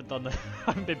hang on, I haven't done the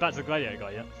I haven't been back to the gladiator guy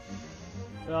yet.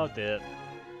 Oh dear.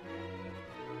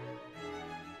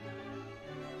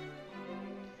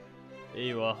 Here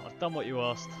you are, I've done what you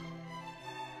asked.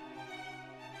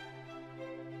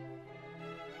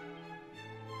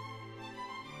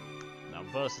 Now I'm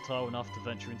versatile enough to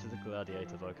venture into the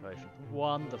gladiator vocation.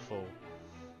 Wonderful.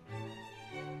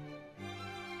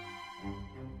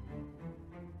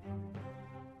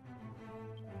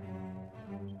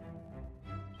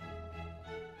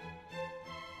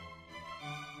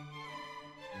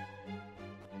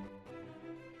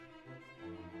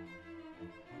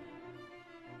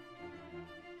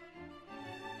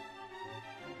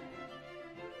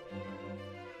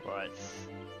 Right,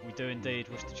 we do indeed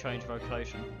wish to change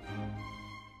vocation.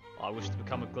 I wish to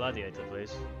become a gladiator,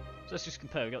 please. So let's just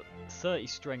compare. We got 30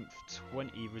 strength,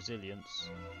 20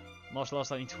 resilience. Martial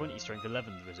arts only 20 strength,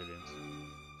 11 resilience.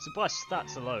 So by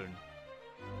stats alone,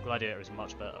 gladiator is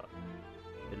much better.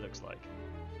 It looks like.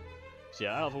 So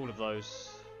yeah, out of all of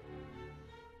those,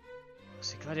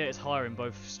 see, gladiator is higher in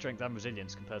both strength and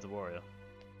resilience compared to warrior.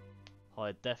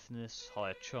 Higher deafness,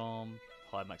 higher charm,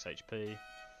 higher max HP.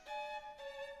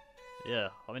 Yeah,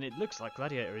 I mean, it looks like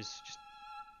gladiator is just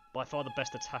by far the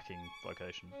best attacking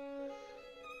vocation.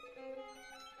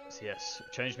 So yes,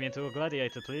 change me into a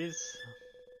gladiator, please.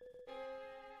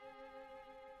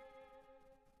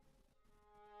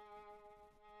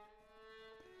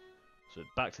 So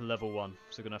back to level 1.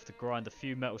 So we're going to have to grind a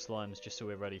few metal slimes just so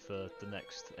we're ready for the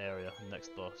next area, the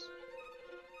next boss.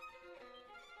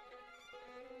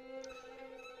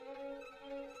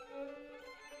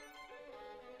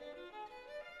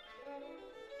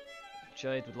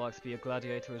 Jade would like to be a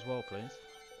gladiator as well, please.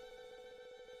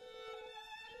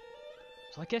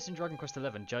 So I guess in Dragon Quest XI,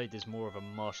 Jade is more of a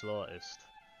martial artist.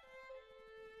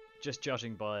 Just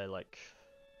judging by, like,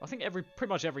 I think pretty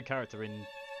much every character in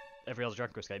every other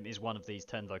Dragon Quest game is one of these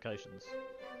 10 vocations.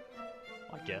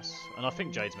 I guess. And I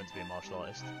think Jade's meant to be a martial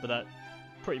artist, but that's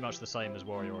pretty much the same as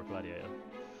warrior or gladiator.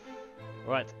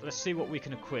 Right, let's see what we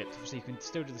can equip. Obviously you can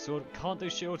still do the sword, can't do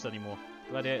shields anymore.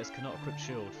 Gladiators cannot equip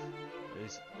shield. At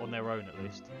least on their own at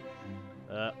least.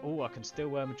 Oh, I can still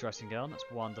wear my dressing gown, that's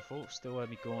wonderful. Still wear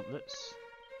my gauntlets.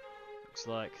 Looks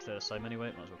like they're the same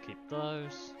anyway, might as well keep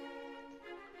those.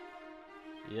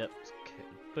 Yep, let's keep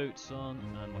the boots on,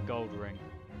 and my gold ring.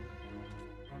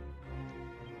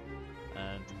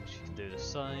 And she can do the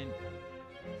same.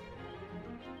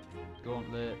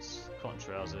 Gauntlets, cotton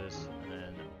trousers, and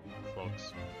then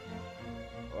clogs.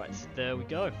 Right, there we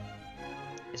go.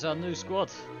 It's our new squad.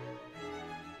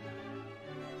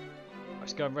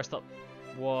 Let's go and rest up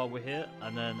while we're here,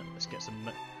 and then let's get some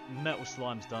metal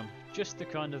slimes done, just to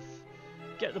kind of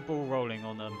get the ball rolling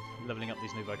on leveling up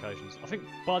these new vocations. I think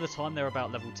by the time they're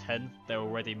about level 10, they're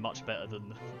already much better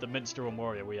than the Minstrel and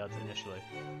Warrior we had initially.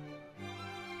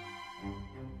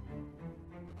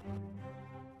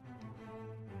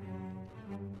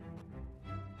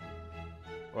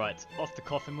 Right, off the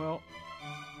coffin wheel.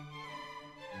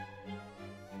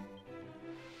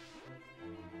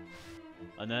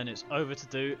 And then it's over to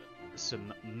do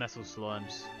some metal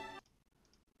slimes.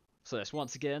 So let's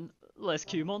once again, let's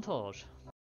cue montage.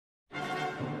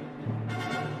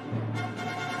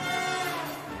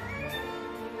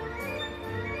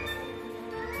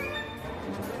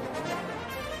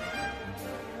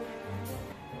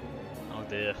 Oh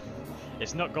dear,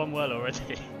 it's not gone well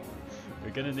already.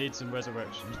 We're gonna need some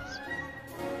resurrections.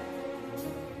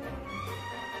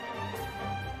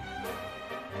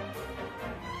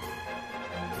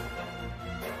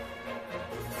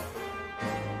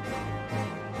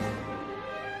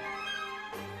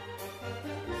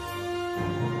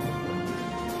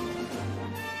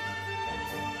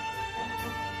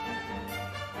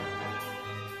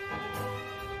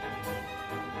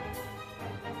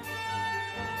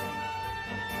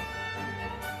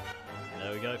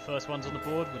 Go. First one's on the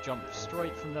board, we'll jump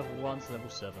straight from level 1 to level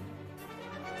 7.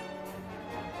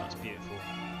 That's beautiful.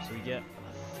 So we get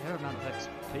a fair amount of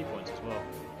XP points as well.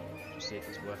 Just see if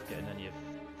it's worth getting any of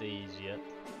these yet.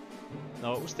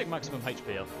 No, we'll stick maximum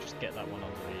HP up, just get that one on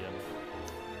the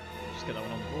just get that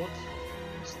one on the board.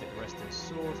 Stick the rest in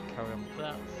sword, carry on with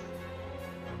that.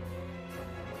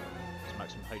 Just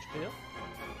maximum HP up.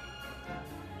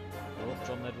 Oh,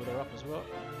 John led with her up as well.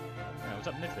 No, was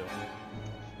that midfield?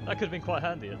 That could have been quite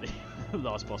handy at the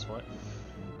last boss fight.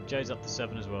 Jade's up to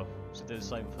 7 as well, so do the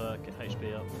same with her, get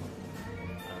HP up,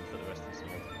 and put the rest in sword.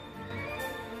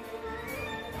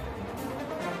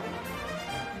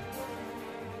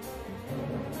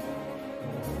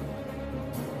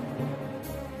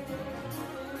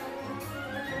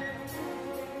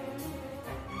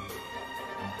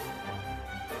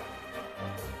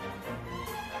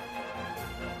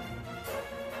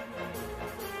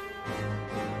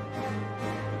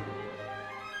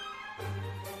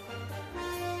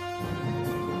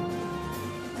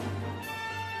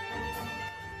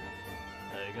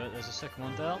 There's a second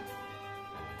one down,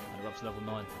 and we're up to level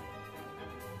 9.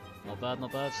 Not bad,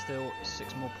 not bad. Still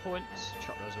 6 more points.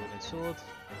 Chuck those all in sword,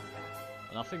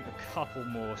 and I think a couple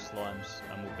more slimes,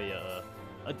 and we'll be at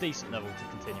a decent level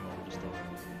to continue on with the story.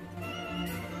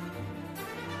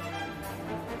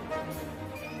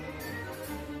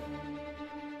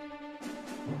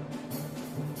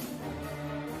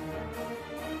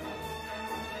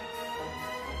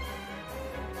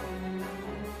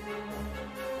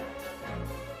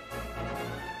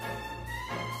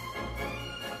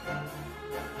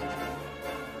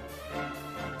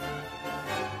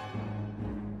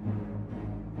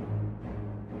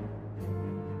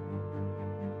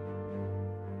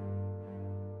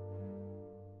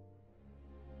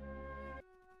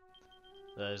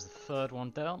 There's the third one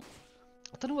down.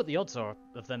 I don't know what the odds are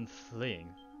of them fleeing,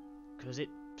 because it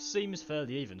seems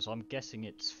fairly even, so I'm guessing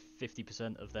it's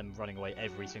 50% of them running away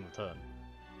every single turn.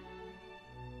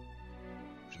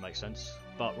 Which makes sense.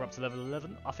 But we're up to level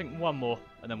 11. I think one more,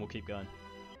 and then we'll keep going.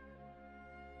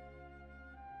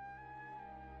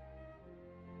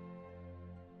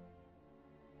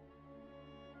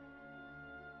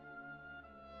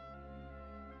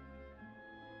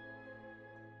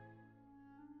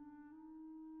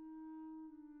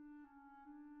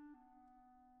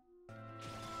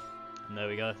 And there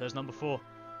we go, there's number 4.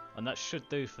 And that should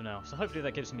do for now. So hopefully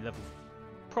that gives me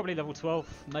probably level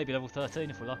 12, maybe level 13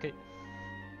 if we're lucky.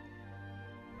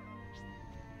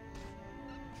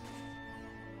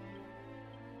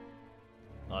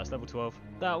 Nice, level 12.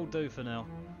 That'll do for now.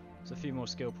 So a few more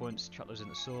skill points, chuck those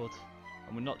into sword.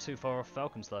 And we're not too far off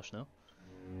Falcon Slash now.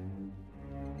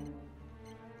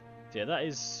 Yeah, that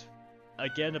is,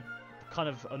 again, a kind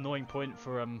of annoying point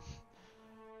for, oh,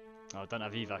 I don't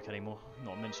have evac anymore,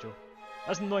 not a minstrel.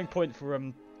 That's an annoying point for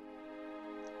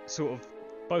sort of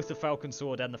both the Falcon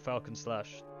Sword and the Falcon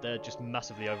Slash. They're just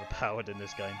massively overpowered in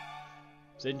this game.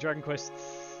 So in Dragon Quest,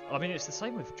 I mean it's the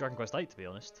same with Dragon Quest 8 to be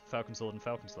honest. Falcon Sword and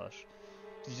Falcon Slash.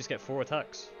 You just get 4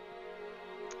 attacks.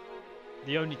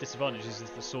 The only disadvantage is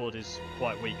the sword is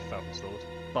quite weak, Falcon Sword,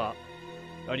 but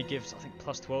it only gives I think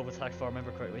plus 12 attack if I remember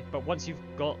correctly. But once you've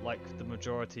got like the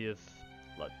majority of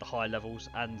like the high levels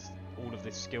and all of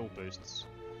the skill boosts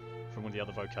from one of the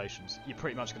other vocations, you're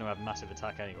pretty much going to have massive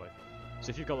attack anyway. So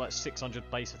if you've got like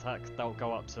 600 base attack, that'll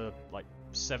go up to like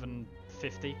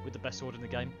 750 with the best sword in the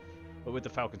game. But with the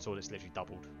Falcon Sword, it's literally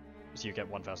doubled. So you get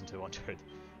 1200.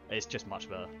 It's just much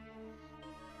better.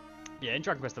 Yeah, in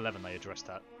Dragon Quest 11 they addressed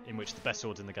that, in which the best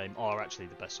swords in the game are actually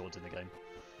the best swords in the game.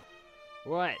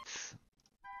 Right.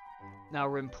 Now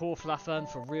we're in Poor Flafan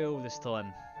for real this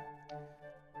time.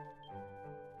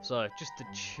 So, just to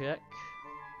check.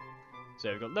 So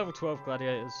we've got level 12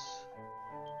 gladiators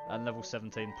and level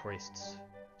 17 priests.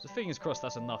 So fingers crossed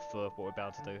that's enough for what we're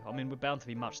bound to do. I mean, we're bound to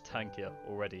be much tankier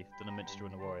already than a minstrel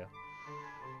and a warrior.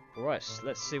 Alright,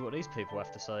 let's see what these people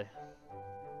have to say.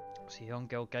 It's a young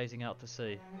girl gazing out to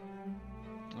sea.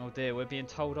 Oh dear, we're being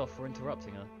told off for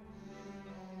interrupting her.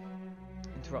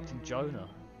 Interrupting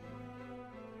Jonah.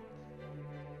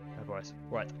 Oh,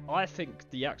 right, I think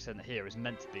the accent here is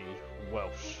meant to be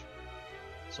Welsh.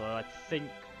 So I think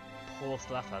Poor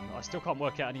Flafan. I still can't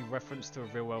work out any reference to a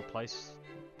real world place.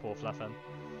 Poor Flafan.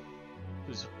 It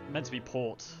was meant to be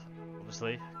port,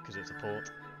 obviously, because it's a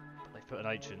port. But they've put an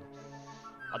H in.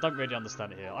 I don't really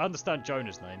understand it here. I understand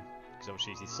Jonah's name, because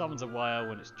obviously he summons a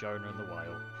whale and it's Jonah and the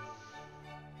whale.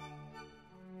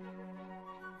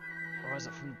 Rise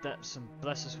up from the depths and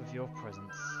bless us with your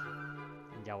presence.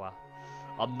 Yawa.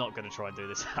 I'm not going to try and do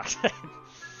this accent.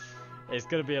 It's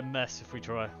going to be a mess if we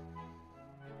try.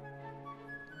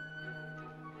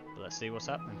 But let's see what's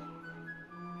happening.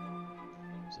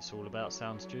 What's this all about?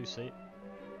 Sounds juicy.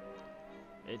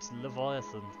 It's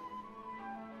Leviathan.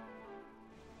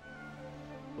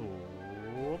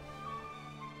 Ooh.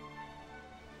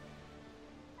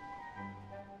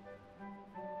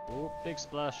 Oh, big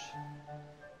splash.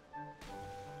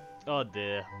 Oh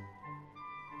dear.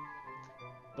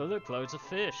 But look, loads of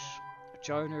fish.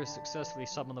 Jonah has successfully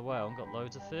summoned the whale and got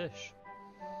loads of fish.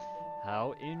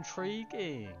 How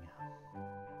intriguing.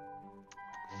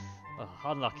 Oh,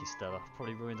 unlucky Stella.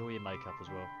 Probably ruined all your makeup as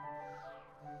well.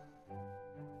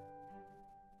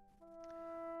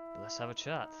 But let's have a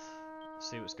chat.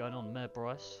 See what's going on, Mayor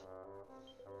Bryce.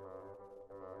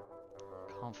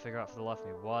 Can't figure out for the life of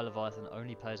me why Leviathan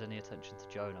only pays any attention to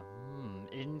Jonah.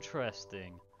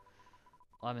 Interesting.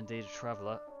 I'm indeed a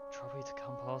traveller. Trouble you to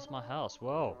come past my house.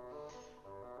 Whoa.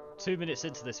 2 minutes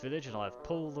into this village and I've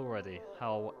pulled already.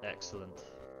 How excellent.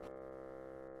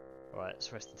 Right,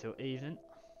 let's rest until evening.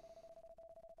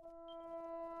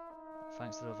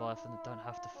 Thanks to Leviathan, I don't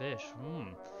have to fish.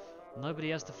 Nobody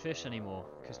has to fish anymore,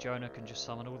 because Jonah can just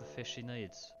summon all the fish he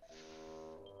needs.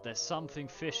 There's something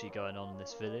fishy going on in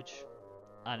this village,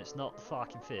 and it's not the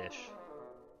fucking fish.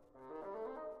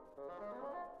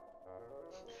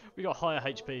 We got higher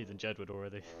HP than Jedward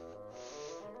already.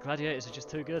 Gladiators are just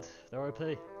too good. They're OP.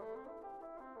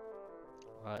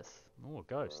 Right. Oh, a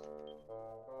ghost.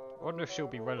 I wonder if she'll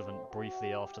be relevant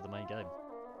briefly after the main game.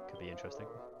 Could be interesting.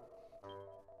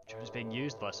 Jonah's being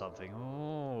used by something.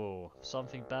 Oh,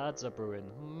 something bad's a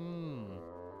brewing.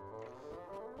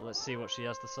 Well, let's see what she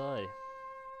has to say.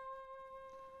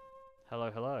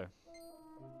 Hello, hello.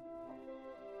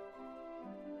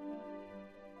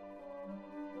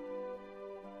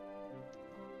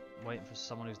 Waiting for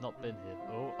someone who's not been here.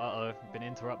 Oh, uh-oh, been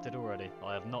interrupted already.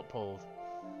 I have not pulled.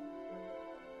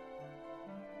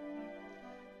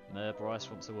 Mayor Bryce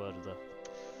wants a word with her.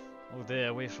 Oh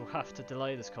dear, we shall have to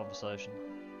delay this conversation.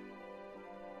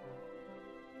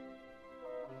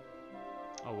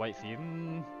 I'll wait for you.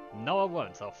 No I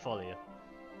won't, I'll follow you.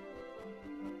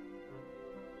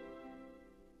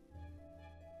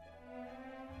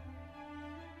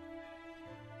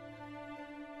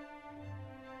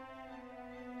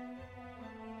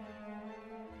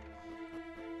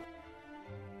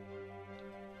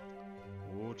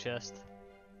 Ooh, chest.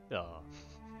 Ah.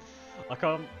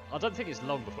 I don't think it's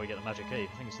long before you get the magic key.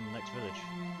 I think it's in the next village.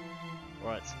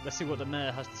 Right, let's see what the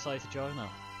mayor has to say to Jonah.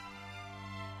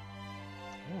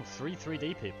 Ooh, 3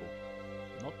 3D people.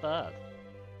 Not bad.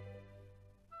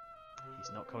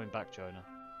 He's not coming back, Jonah.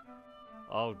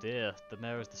 Oh dear, the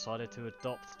mayor has decided to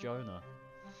adopt Jonah.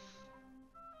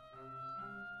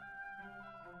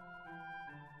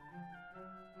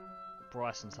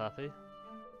 Bryson's happy.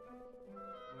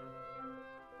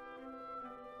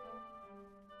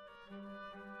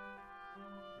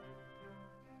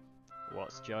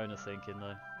 What's Jonah thinking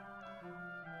though?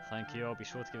 Thank you, I'll be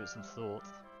sure to give it some thought.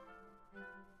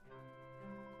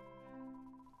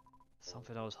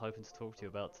 Something I was hoping to talk to you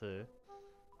about too.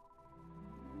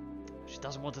 She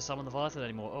doesn't want to summon the Vital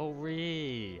anymore. Oh,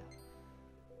 Ree!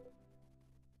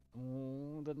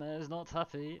 Ooh, the mayor's not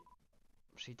happy.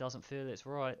 She doesn't feel it's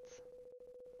right.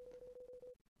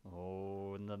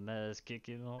 Oh, and the mayor's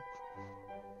kicking off.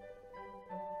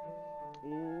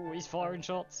 Ooh, he's firing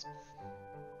shots.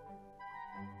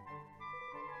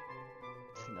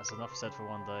 I think that's enough said for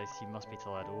one day. You must be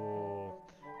tired. Oh,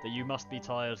 the "you must be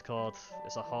tired" card.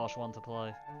 It's a harsh one to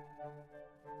play.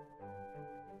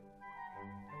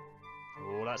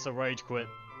 Oh, that's a rage quit.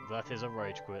 That is a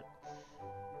rage quit.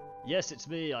 Yes, it's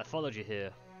me. I followed you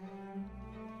here.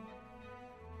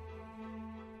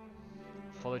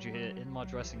 Followed you here in my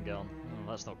dressing gown. Oh,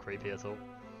 that's not creepy at all.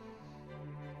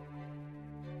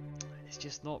 It's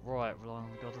just not right, relying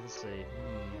on the god of the sea.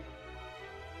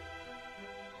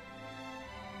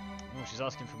 Oh, she's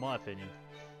asking for my opinion.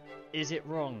 Is it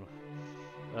wrong?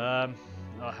 Oh,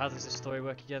 how does this story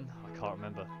work again? I can't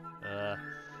remember.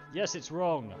 Yes, it's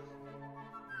wrong.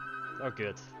 Oh,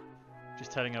 good.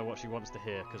 Just telling her what she wants to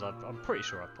hear, because I'm pretty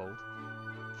sure I've polled.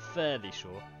 Fairly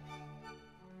sure.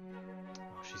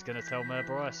 Oh, she's going to tell Mayor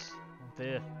Bryce. Oh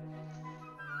dear.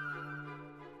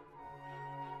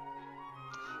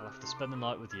 I'll have to spend the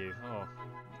night with you.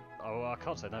 Oh, I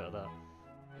can't say no to that.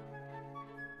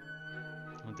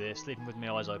 Oh dear, sleeping with my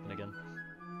eyes open again.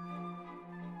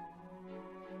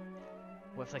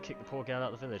 What if they kick the poor girl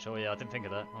out of the village? Oh yeah, I didn't think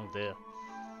of that. Oh dear.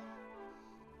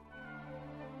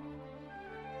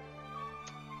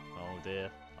 Oh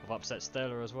dear. I've upset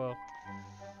Stella as well.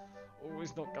 Oh,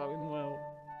 it's not going well.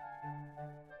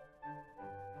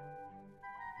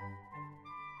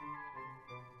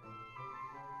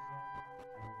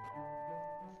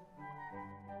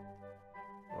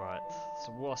 Right,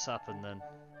 so what's happened then?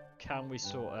 Can we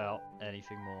sort out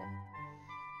anything more?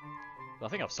 Well, I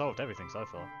think I've solved everything so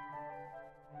far.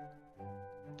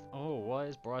 Oh, why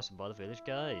is Bryson by the village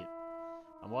gate?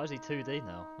 And why is he 2D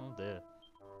now? Oh dear.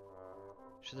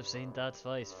 Should have seen Dad's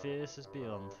face, fierce as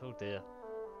beyond. Oh dear.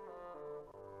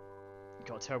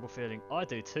 Got a terrible feeling. I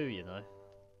do too, you know.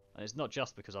 And it's not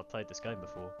just because I've played this game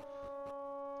before.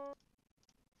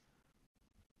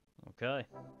 Okay.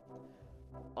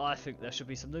 I think there should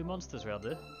be some new monsters around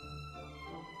here.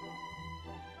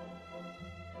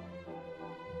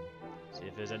 See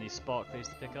if there's any sparklies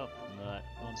to pick up. No,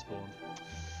 none spawned.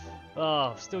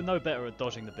 Ah, still no better at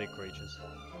dodging the big creatures.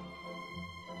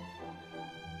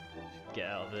 Get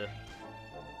out of here.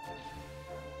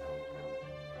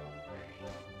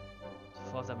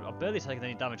 So 5 damage. I've barely taken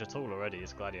any damage at all already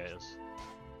as gladiators.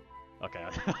 Okay,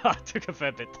 I took a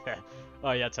fair bit there.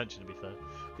 Oh yeah, attention to be fair.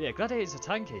 But yeah, gladiators are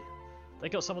tanky. They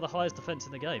got some of the highest defense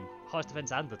in the game. Highest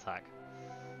defense and attack.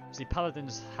 See,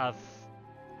 paladins have...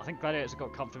 I think gladiators have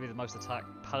got comfortably the most attack.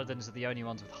 Paladins are the only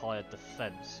ones with higher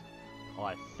defense.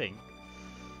 I think.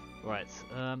 Right,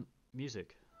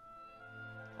 music.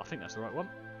 I think that's the right one.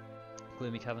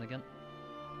 Gloomy Cavern again.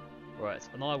 Right,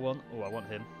 and I want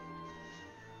him.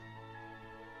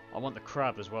 I want the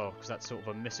crab as well, because that's sort of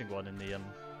a missing one in the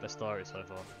bestiary so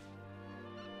far.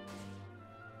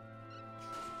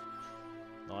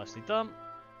 Nicely done.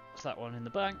 That's that one in the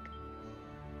bank.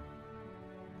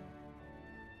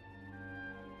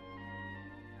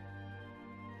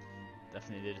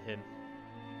 Definitely did him.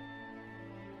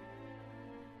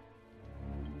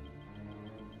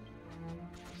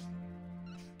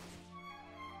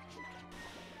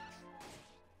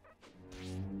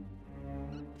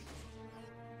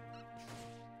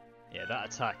 Yeah,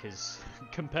 that attack is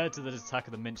compared to the attack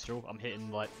of the minstrel. I'm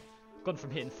hitting like Gone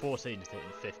from hitting 14s to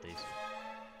hitting 50s.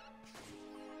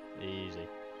 Easy.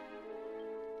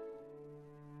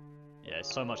 Yeah,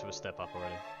 it's so much of a step up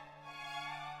already.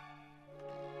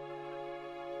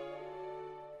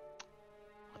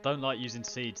 I don't like using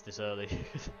seeds this early.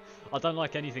 I don't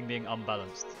like anything being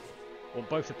unbalanced. I want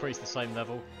both the priests the same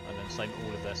level, and then same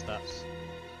all of their stats.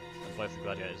 And both the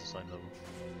gladiators the same level.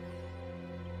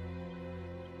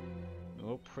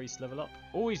 Oh, priest level up.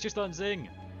 Oh, he's just done Zing!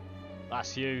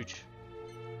 That's huge.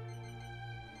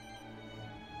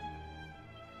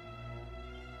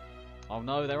 Oh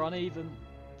no, they're uneven.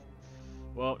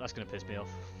 Well, that's going to piss me off.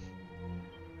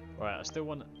 Right, I still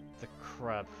want the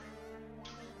crab.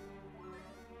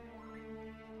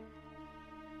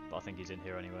 But I think he's in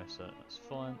here anyway, so that's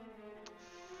fine.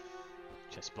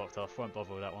 Chest blocked off, won't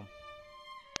bother with that one.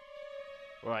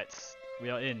 Right, we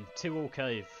are in 2-all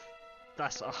cave.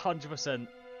 That's 100%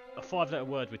 a 5-letter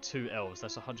word with 2 L's.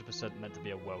 That's 100% meant to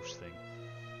be a Welsh thing.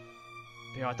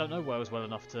 But yeah, I don't know Wales well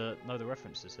enough to know the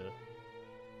references here.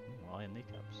 Ooh, iron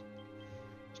kneecaps.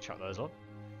 Let's chuck those on.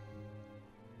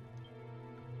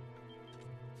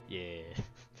 Yeah.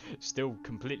 Still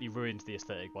completely ruined the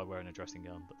aesthetic by wearing a dressing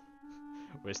gown, but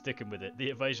we're sticking with it. The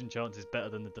evasion chance is better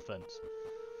than the defense.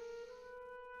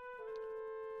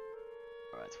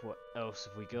 Alright, what else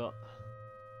have we got?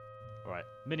 Alright,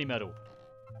 mini medal.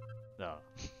 No.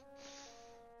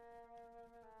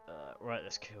 Right,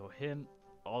 let's kill him.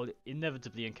 I'll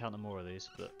inevitably encounter more of these,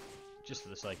 but just for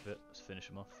the sake of it, let's finish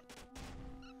him off.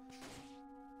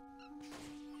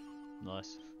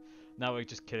 Nice. Now we're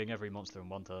just killing every monster in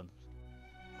one turn.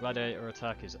 Gladiator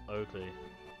attack is OP.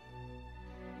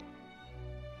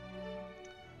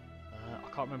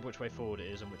 I can't remember which way forward it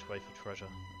is and which way for treasure.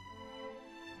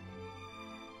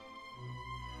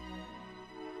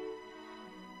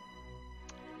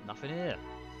 Nothing here.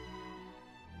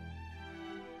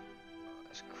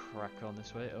 Let's crack on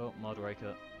this way. Oh,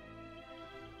 Mudraker.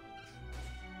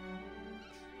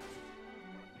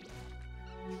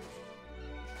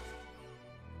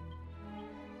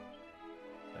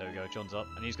 There we go, John's up,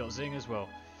 and he's got Zing as well.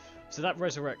 So that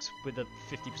resurrects with a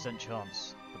 50%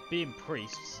 chance. But being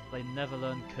priests, they never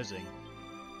learn Kazing,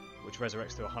 which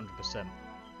resurrects to 100%.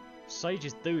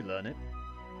 Sages do learn it,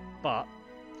 but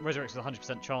resurrects with a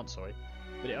 100% chance, sorry.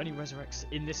 But it only resurrects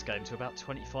in this game to about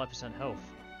 25% health.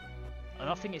 And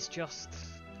I think it's just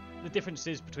the difference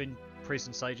is between priests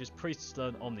and sages. Priests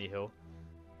learn Omni Heal,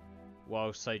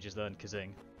 while sages learn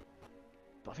Kazing.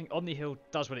 But I think Omni Heal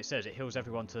does what it says, it heals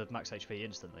everyone to max HP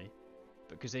instantly.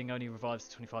 But Kazing only revives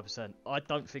to 25%. I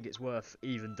don't think it's worth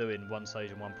even doing one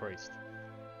sage and one priest.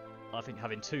 I think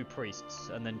having 2 priests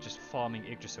and then just farming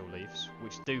Yggdrasil leaves,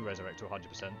 which do resurrect to 100%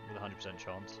 with a 100%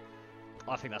 chance,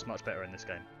 I think that's much better in this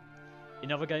game.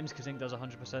 In other games, Kazing does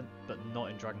 100%, but not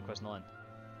in Dragon Quest IX.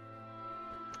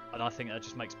 And I think that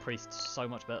just makes priests so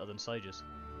much better than sages.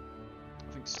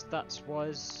 I think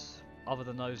stats-wise, other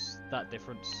than that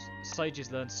difference,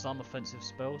 sages learn some offensive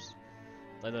spells.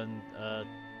 They learn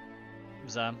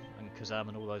Zam and Kazam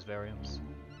and all those variants.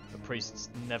 But priests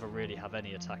never really have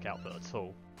any attack output at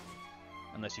all,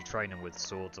 unless you train them with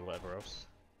swords or whatever else.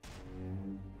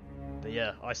 But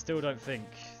yeah, I still don't think...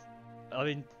 I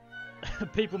mean,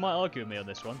 people might argue with me on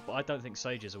this one, but I don't think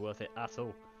sages are worth it at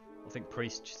all. I think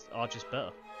priests are just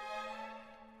better.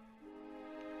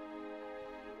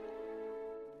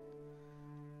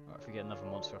 Right, if we get another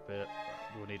monster up here,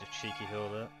 we'll need a cheeky heal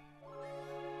there.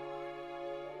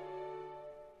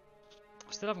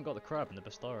 I still haven't got the crab in the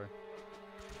Bastari.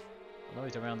 I know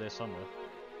he's around there somewhere.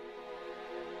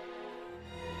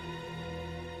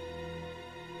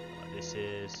 Right, this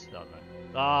is... I don't know.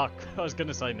 Ah, I was going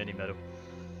to say mini medal.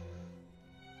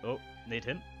 Oh, need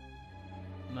him.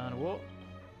 Man of war.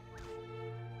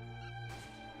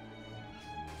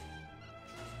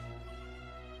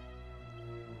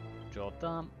 Job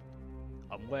done.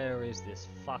 And where is this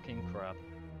fucking crab?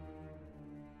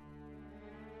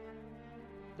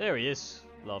 There he is.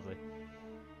 Lovely.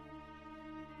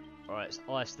 Alright, let's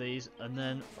ice these, and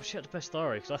then we'll shut the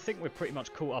Bastari, because I think we're pretty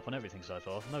much caught up on everything so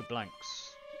far. No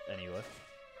blanks, anyway.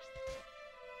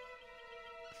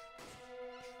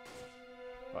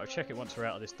 Right, I'll check it once we're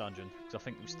out of this dungeon, because I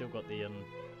think we've still got the,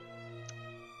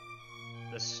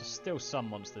 there's still some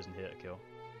monsters in here to kill.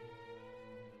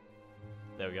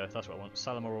 There we go, that's what I want.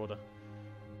 Salamor Order.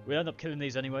 We end up killing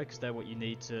these anyway, because they're what you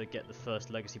need to get the first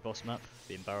legacy boss map,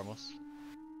 being Baramos.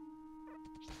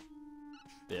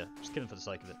 But yeah, just kill them for the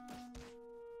sake of it.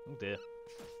 Oh dear.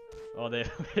 Oh, they're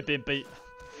being beat.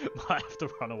 Might have to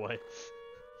run away.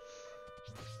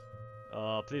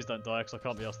 Please don't die, because I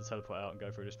can't be asked to teleport out and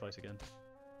go through this place again.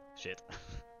 Shit.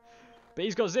 But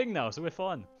he's got Zing now, so we're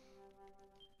fine.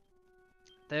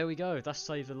 There we go. That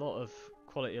saved a lot of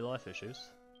quality of life issues.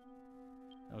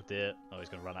 Oh dear. Oh, he's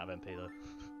going to run out of MP though.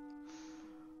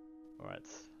 Alright,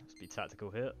 let's be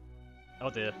tactical here. Oh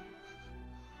dear.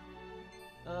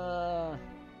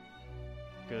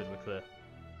 Good, we're clear.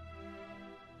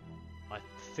 I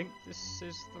think this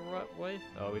is the right way.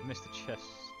 Oh, we've missed the chest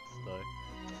though.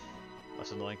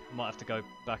 That's annoying. Might have to go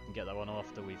back and get that one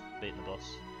after we've beaten the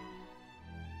boss.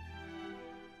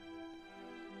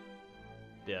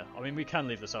 Yeah, I mean we can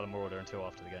leave the Saddle Marauder until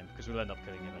after the game because we'll end up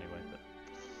killing him anyway.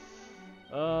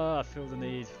 But I feel the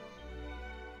need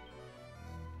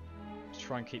to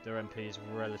try and keep their MPs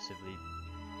relatively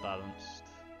balanced.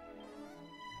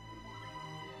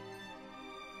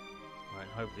 Right,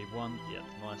 hopefully one. Yeah,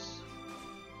 nice.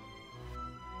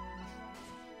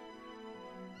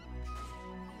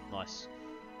 Nice.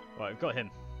 Right, we've got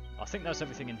him. I think that's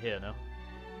everything in here now.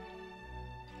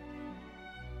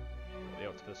 Got the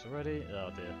octopus already.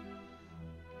 Oh dear.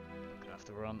 Gonna have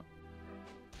to run.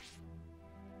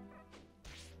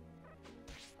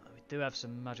 We do have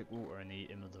some magic water in the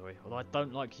inventory, although I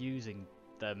don't like using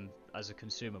them as a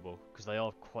consumable because they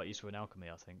are quite useful in alchemy,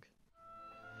 I think.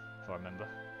 If I remember.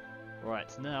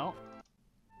 Right, now.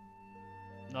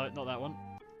 No, not that one.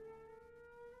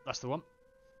 That's the one.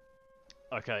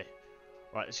 Okay.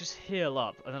 Right, let's just heal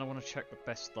up, and then I want to check the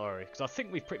best diary. Because I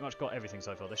think we've pretty much got everything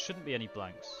so far. There shouldn't be any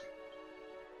blanks.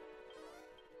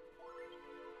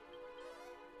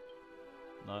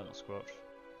 No, not Squelch.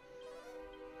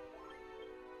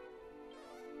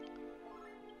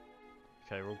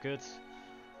 Okay, we're all good.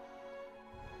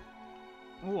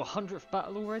 Ooh, 100th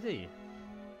battle already!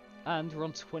 And we're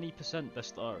on 20%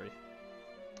 best diary.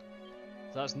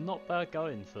 So that's not bad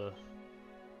going for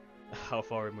how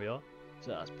far in we are.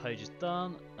 So that page is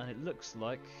done, and it looks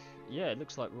like, yeah, it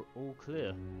looks like we're all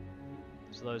clear.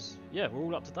 So those, yeah, we're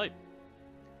all up to date.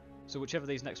 So whichever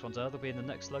these next ones are, they'll be in the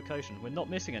next location. We're not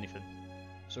missing anything.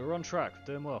 So we're on track,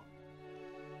 doing well.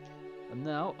 And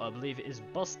now, I believe it is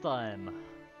boss time.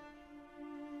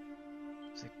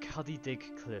 It's a Cuddy Dig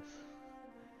Cliff.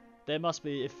 There must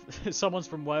be, if someone's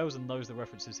from Wales and knows the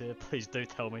references here, please do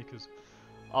tell me, because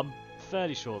I'm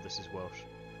fairly sure this is Welsh.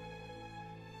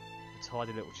 A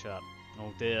tidy little chap.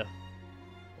 Oh dear.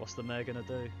 What's the mayor gonna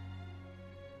do?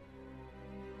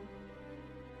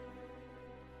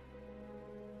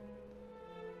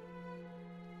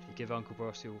 If you give Uncle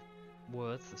Brass your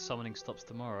word, the summoning stops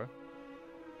tomorrow.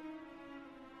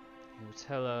 You will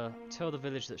tell the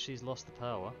village that she's lost the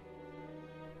power.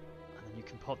 And then you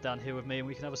can pop down here with me and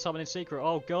we can have a summoning secret.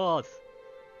 Oh god!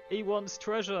 He wants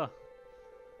treasure!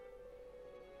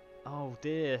 Oh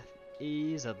dear.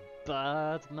 He's a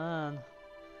bad man.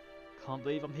 Can't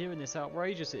believe I'm hearing this.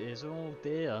 Outrageous it is. Oh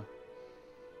dear.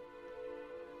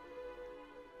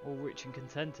 All rich and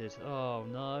contented. Oh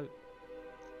no.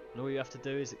 And all you have to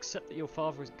do is accept that your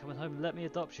father isn't coming home and let me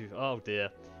adopt you. Oh dear.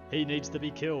 He needs to be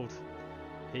killed.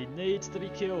 He needs to be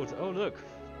killed. Oh look.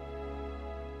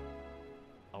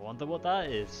 I wonder what that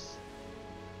is.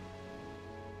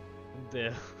 Oh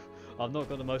dear. I've not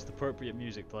got the most appropriate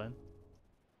music playing.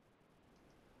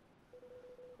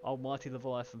 Almighty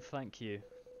Leviathan, thank you.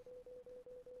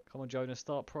 Come on, Jonah,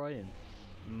 start praying.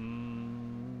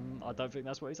 I don't think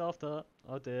that's what he's after.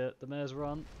 Oh dear, the mayor's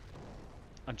run.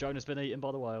 And Jonah's been eaten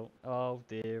by the whale. Oh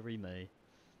dearie me.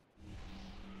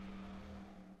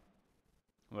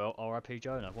 Well, R.I.P.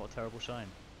 Jonah, what a terrible shame.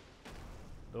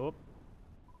 Oh.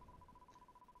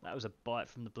 That was a bite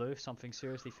from the blue. Something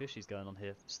seriously fishy's going on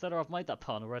here. Stella, I've made that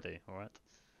pun already, alright?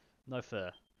 No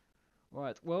fair.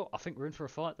 Right, well, I think we're in for a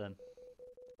fight then.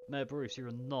 Mayor Bruce, you're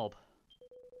a knob.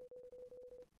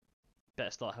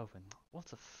 Better start helping.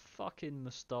 What a fucking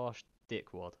moustache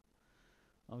dickwad.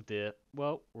 Oh dear.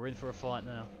 Well, we're in for a fight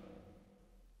now.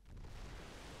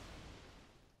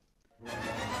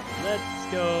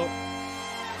 Let's go!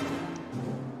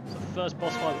 So the first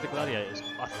boss fight with the gladiators.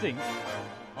 I think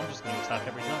I'm just going to attack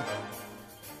every time.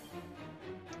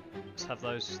 Let's have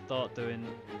those start doing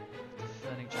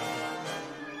defending jump.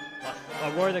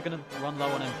 I worry they're going to run low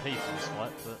on MP for this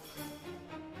fight, but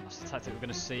that's the tactic. We're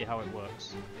going to see how it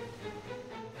works.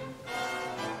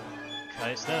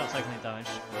 Okay, so they're not taking any damage,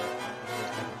 but they're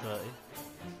taking 30.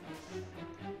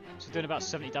 So we're doing about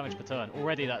 70 damage per turn.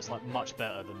 Already that's like much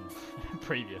better than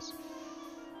previous,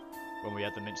 when we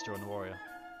had the Minster on the Warrior.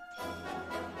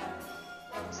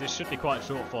 So this should be quite a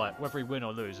short fight. Whether we win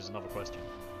or lose is another question.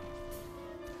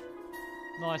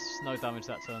 Nice, no damage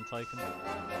that turn taken.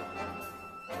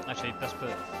 Actually, let's put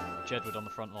Jedward on the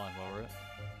front line while we're at it.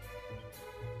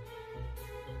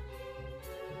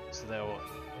 So they'll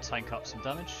tank up some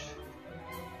damage.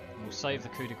 And we'll save the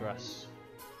coup de grace.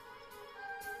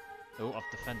 Oh,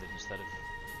 I've defended instead of...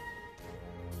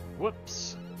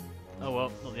 Whoops! Oh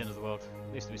well, not the end of the world.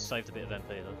 At least we saved a bit of MP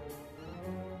though.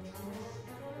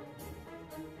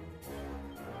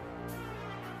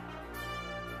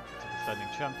 Defending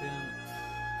champion.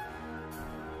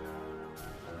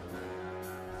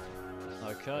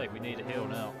 Okay, we need a heal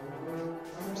now.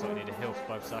 So we need a heal for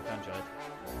both Zack and Jade.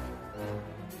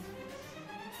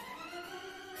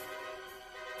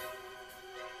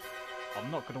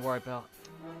 I'm not going to worry about...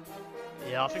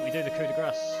 Yeah, I think we do the coup de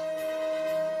grace.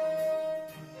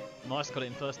 Nice, got it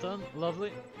in first turn.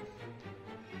 Lovely.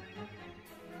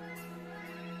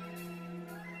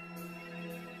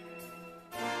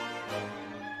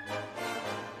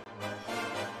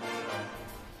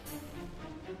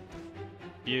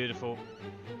 Beautiful.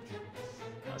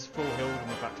 That's full healed and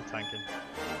we're back to tanking.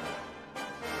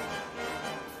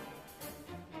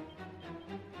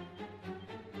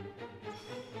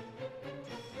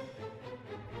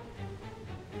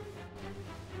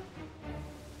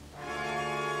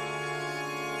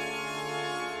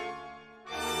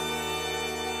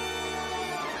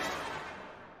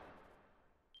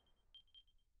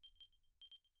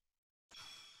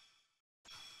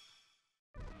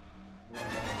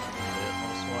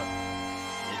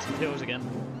 Heals again.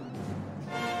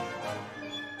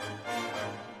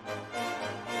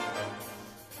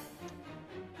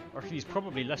 I reckon he's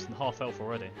probably less than half health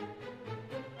already.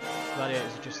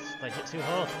 Gladiators are just, they hit too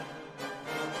hard.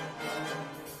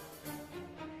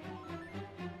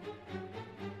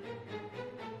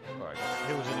 Alright,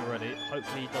 heals in already.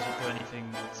 Hopefully he doesn't do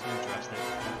anything too drastic.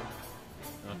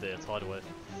 Oh dear, tidal wave.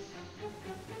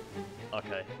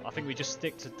 Okay, I think we just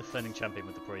stick to defending champion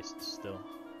with the priests still.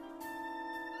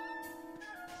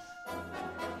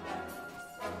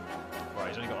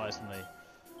 He's only got eyes for me.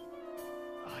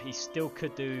 He still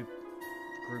could do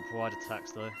group-wide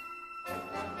attacks though.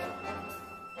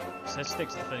 So let's stick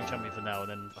to defending champion for now, and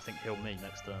then I think he'll me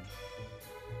next turn.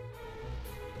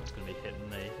 That's going to be hitting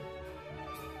me.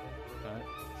 Alright.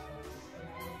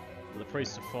 Well, the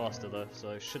priests are faster though,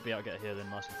 so should be able to get here then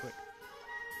nice and quick.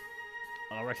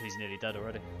 And I reckon he's nearly dead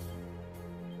already.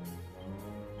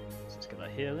 So let's get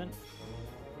that heal in.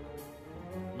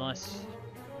 Nice.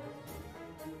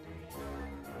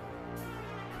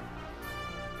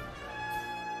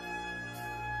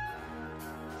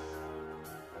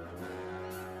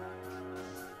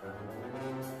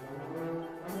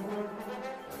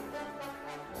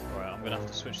 I'm going to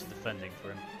have to switch to defending for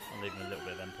him. I'm leaving a little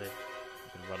bit of MP.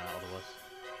 I'm going to run out otherwise.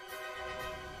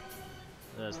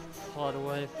 There's the tidal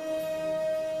wave.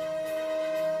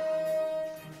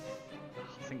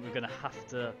 I think we're going to have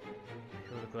to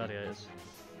heal the gladiators.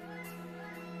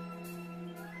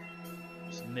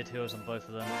 Some mid heals on both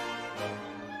of them.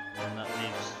 And that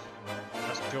leaves...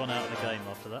 That's John out of the game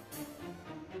after that.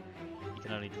 You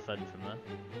can only defend from there.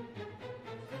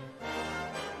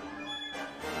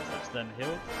 That's them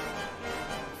healed.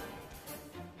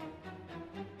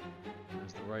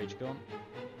 There's the rage gone.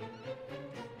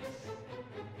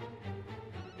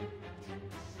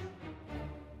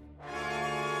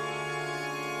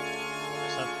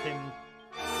 Let's have him.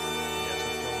 Yes,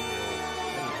 have John heal.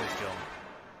 Maybe with John.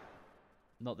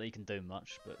 Not that he can do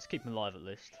much, but let's keep him alive at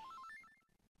least.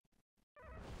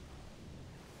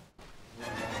 Okay.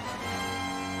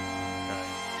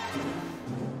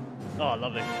 Oh,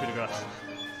 lovely. Coup de grace.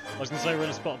 I was going to say we're in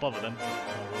a spot above it then. Oh,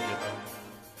 we're all good.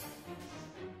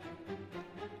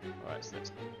 Alright, so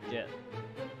let's get...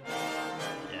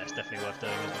 Yeah, it's definitely worth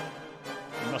doing, isn't it?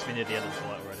 We must be near the end of the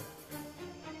fight already.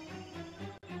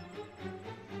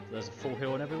 So there's a full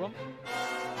heal on everyone.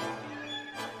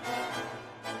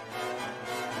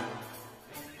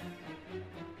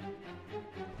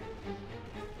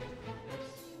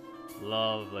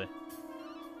 Lovely.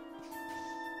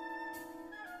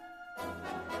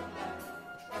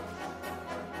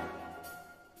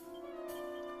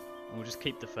 And we'll just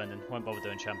keep defending, won't bother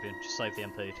doing champion, just save the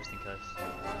MP just in case.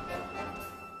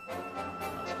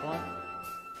 That's fine.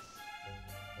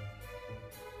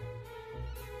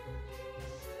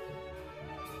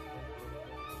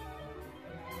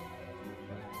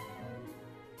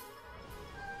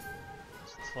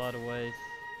 Let's tidal wave.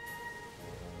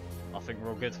 I think we're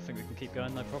all good, I think we can keep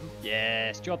going, no problem.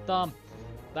 Yes, job done!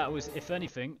 That was, if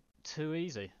anything, too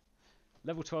easy.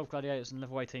 Level 12 gladiators and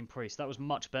level 18 priests. That was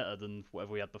much better than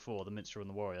whatever we had before, the minstrel and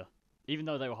the warrior. Even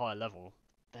though they were higher level,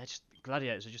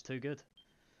 gladiators are just too good.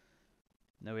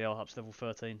 There we are, up to level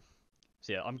 13.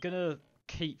 So yeah, I'm gonna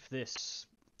keep this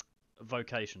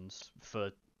vocations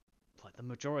for like the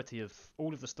majority of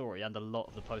all of the story and a lot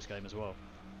of the post game as well.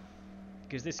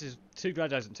 Because this is 2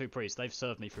 gladiators and 2 priests. They've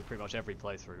served me through pretty much every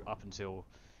playthrough up until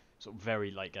sort of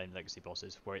very late game legacy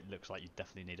bosses, where it looks like you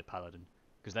definitely need a paladin.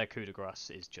 because their coup de grace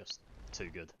is just too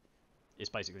good.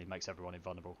 It basically makes everyone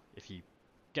invulnerable. If you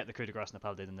get the coup de grace in the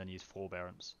paladin and then use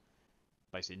forbearance,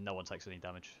 basically no one takes any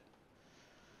damage.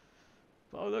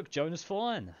 But oh look, Jonah's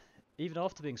fine, even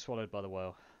after being swallowed by the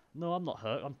whale. No, I'm not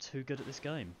hurt. I'm too good at this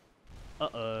game.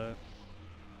 Uh-oh.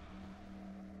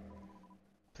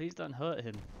 Please don't hurt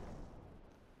him.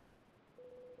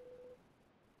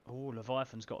 Oh,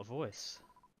 Leviathan's got a voice.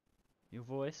 Your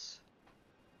voice.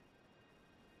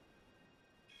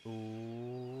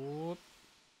 Ooh.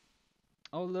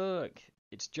 Oh look,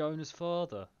 it's Jonah's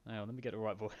father. Hang on, let me get the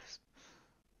right voice.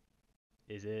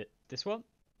 Is it this one?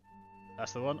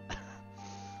 That's the one.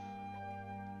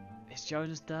 It's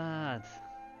Jonah's dad.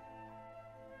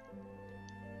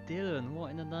 Dylan,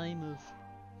 what in the name of...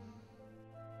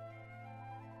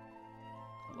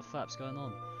 What the flap's going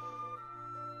on?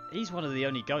 He's one of the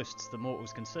only ghosts that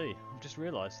mortals can see. I've just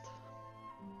realised.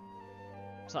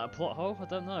 Is that a plot hole? I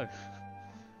don't know.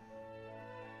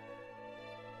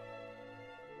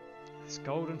 This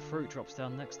golden fruit drops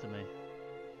down next to me.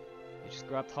 You just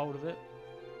grabbed hold of it.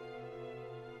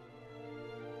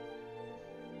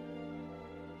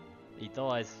 He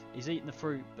died. He's eaten the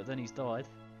fruit, but then he's died.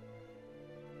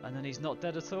 And then he's not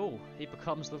dead at all. He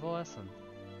becomes Leviathan.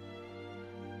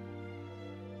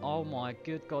 Oh my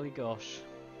good golly gosh.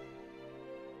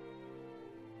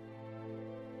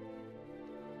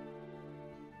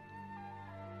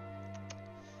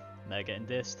 They're getting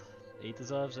dissed. He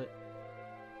deserves it.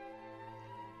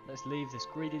 Let's leave this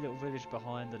greedy little village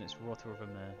behind and its rotter of a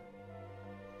mare.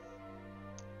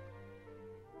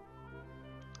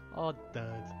 Oh,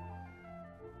 Dad.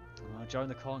 Oh,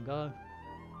 Jonah can't go.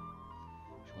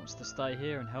 She wants to stay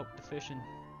here and help the fishing.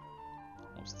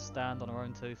 Wants to stand on her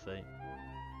own 2 feet.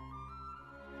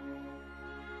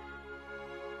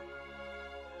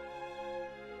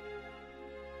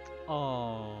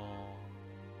 Oh.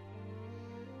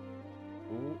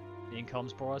 Ooh, in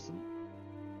comes Bryson.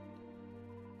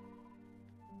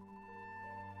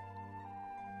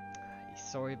 He's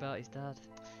sorry about his dad.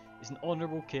 He's an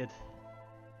honourable kid.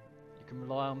 You can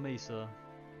rely on me, sir.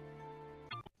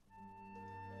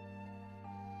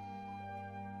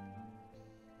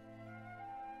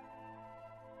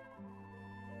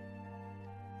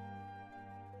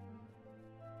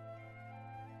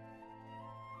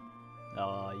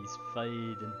 Ah, he's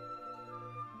fading.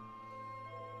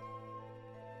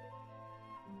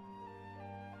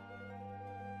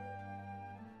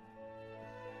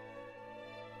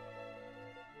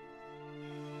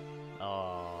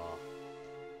 Ah.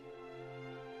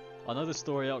 I know the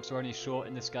story arcs are only short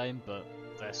in this game, but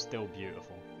they're still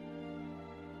beautiful.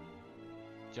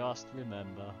 Just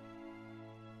remember.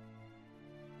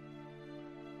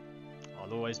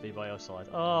 I'll always be by your side.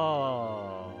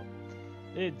 Oh,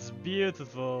 it's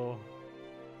beautiful.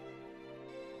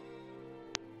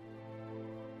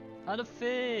 And a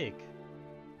fig.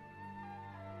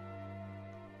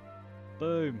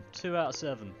 Boom, 2 out of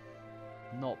 7.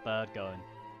 Not bad going.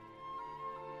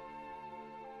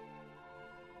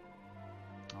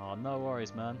 Oh, no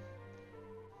worries, man.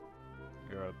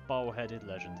 You're a bull-headed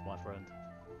legend, my friend.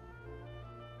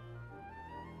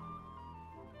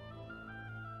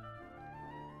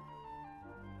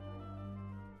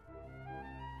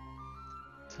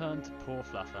 Turn to poor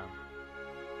Flafan.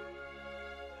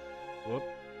 Whoop.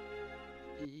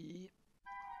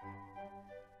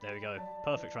 There we go.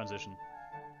 Perfect transition.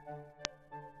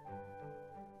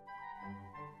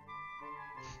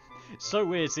 It's so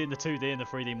weird seeing the 2D and the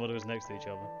 3D models next to each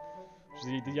other.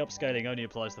 The upscaling only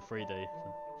applies to 3D.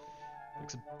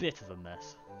 Looks a bit of a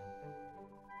mess.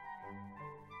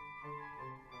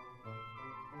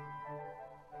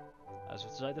 As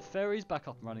of today, the ferry's back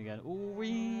up and running again. Ooh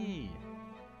wee!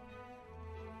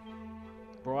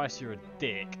 Bryce, you're a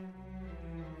dick.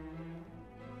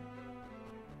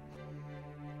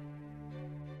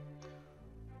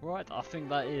 Right, I think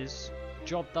that is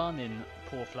job done in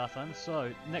poor Flafan.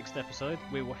 So, next episode,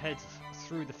 we will head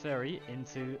through the ferry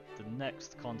into the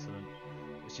next continent.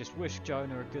 Let's just wish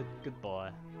Jonah a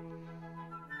goodbye.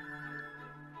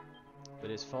 But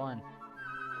it's fine.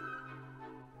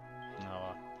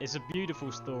 Oh, it's a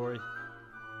beautiful story.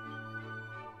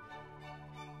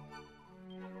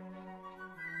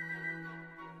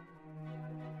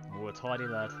 Oh, a tidy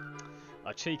lad.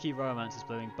 A cheeky romance is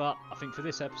blooming, but I think for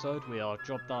this episode we are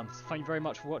job done. Thank you very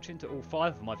much for watching to all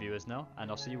 5 of my viewers now, and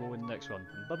I'll see you all in the next one.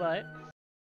 Bye bye!